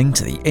been listening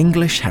to the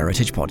English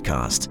Heritage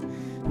Podcast.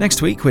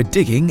 Next week we're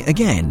digging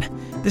again,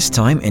 this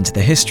time into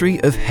the history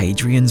of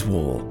Hadrian's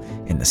Wall,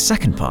 in the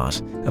second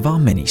part of our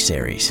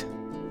mini-series.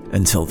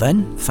 Until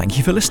then, thank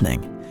you for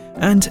listening,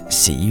 and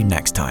see you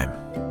next time.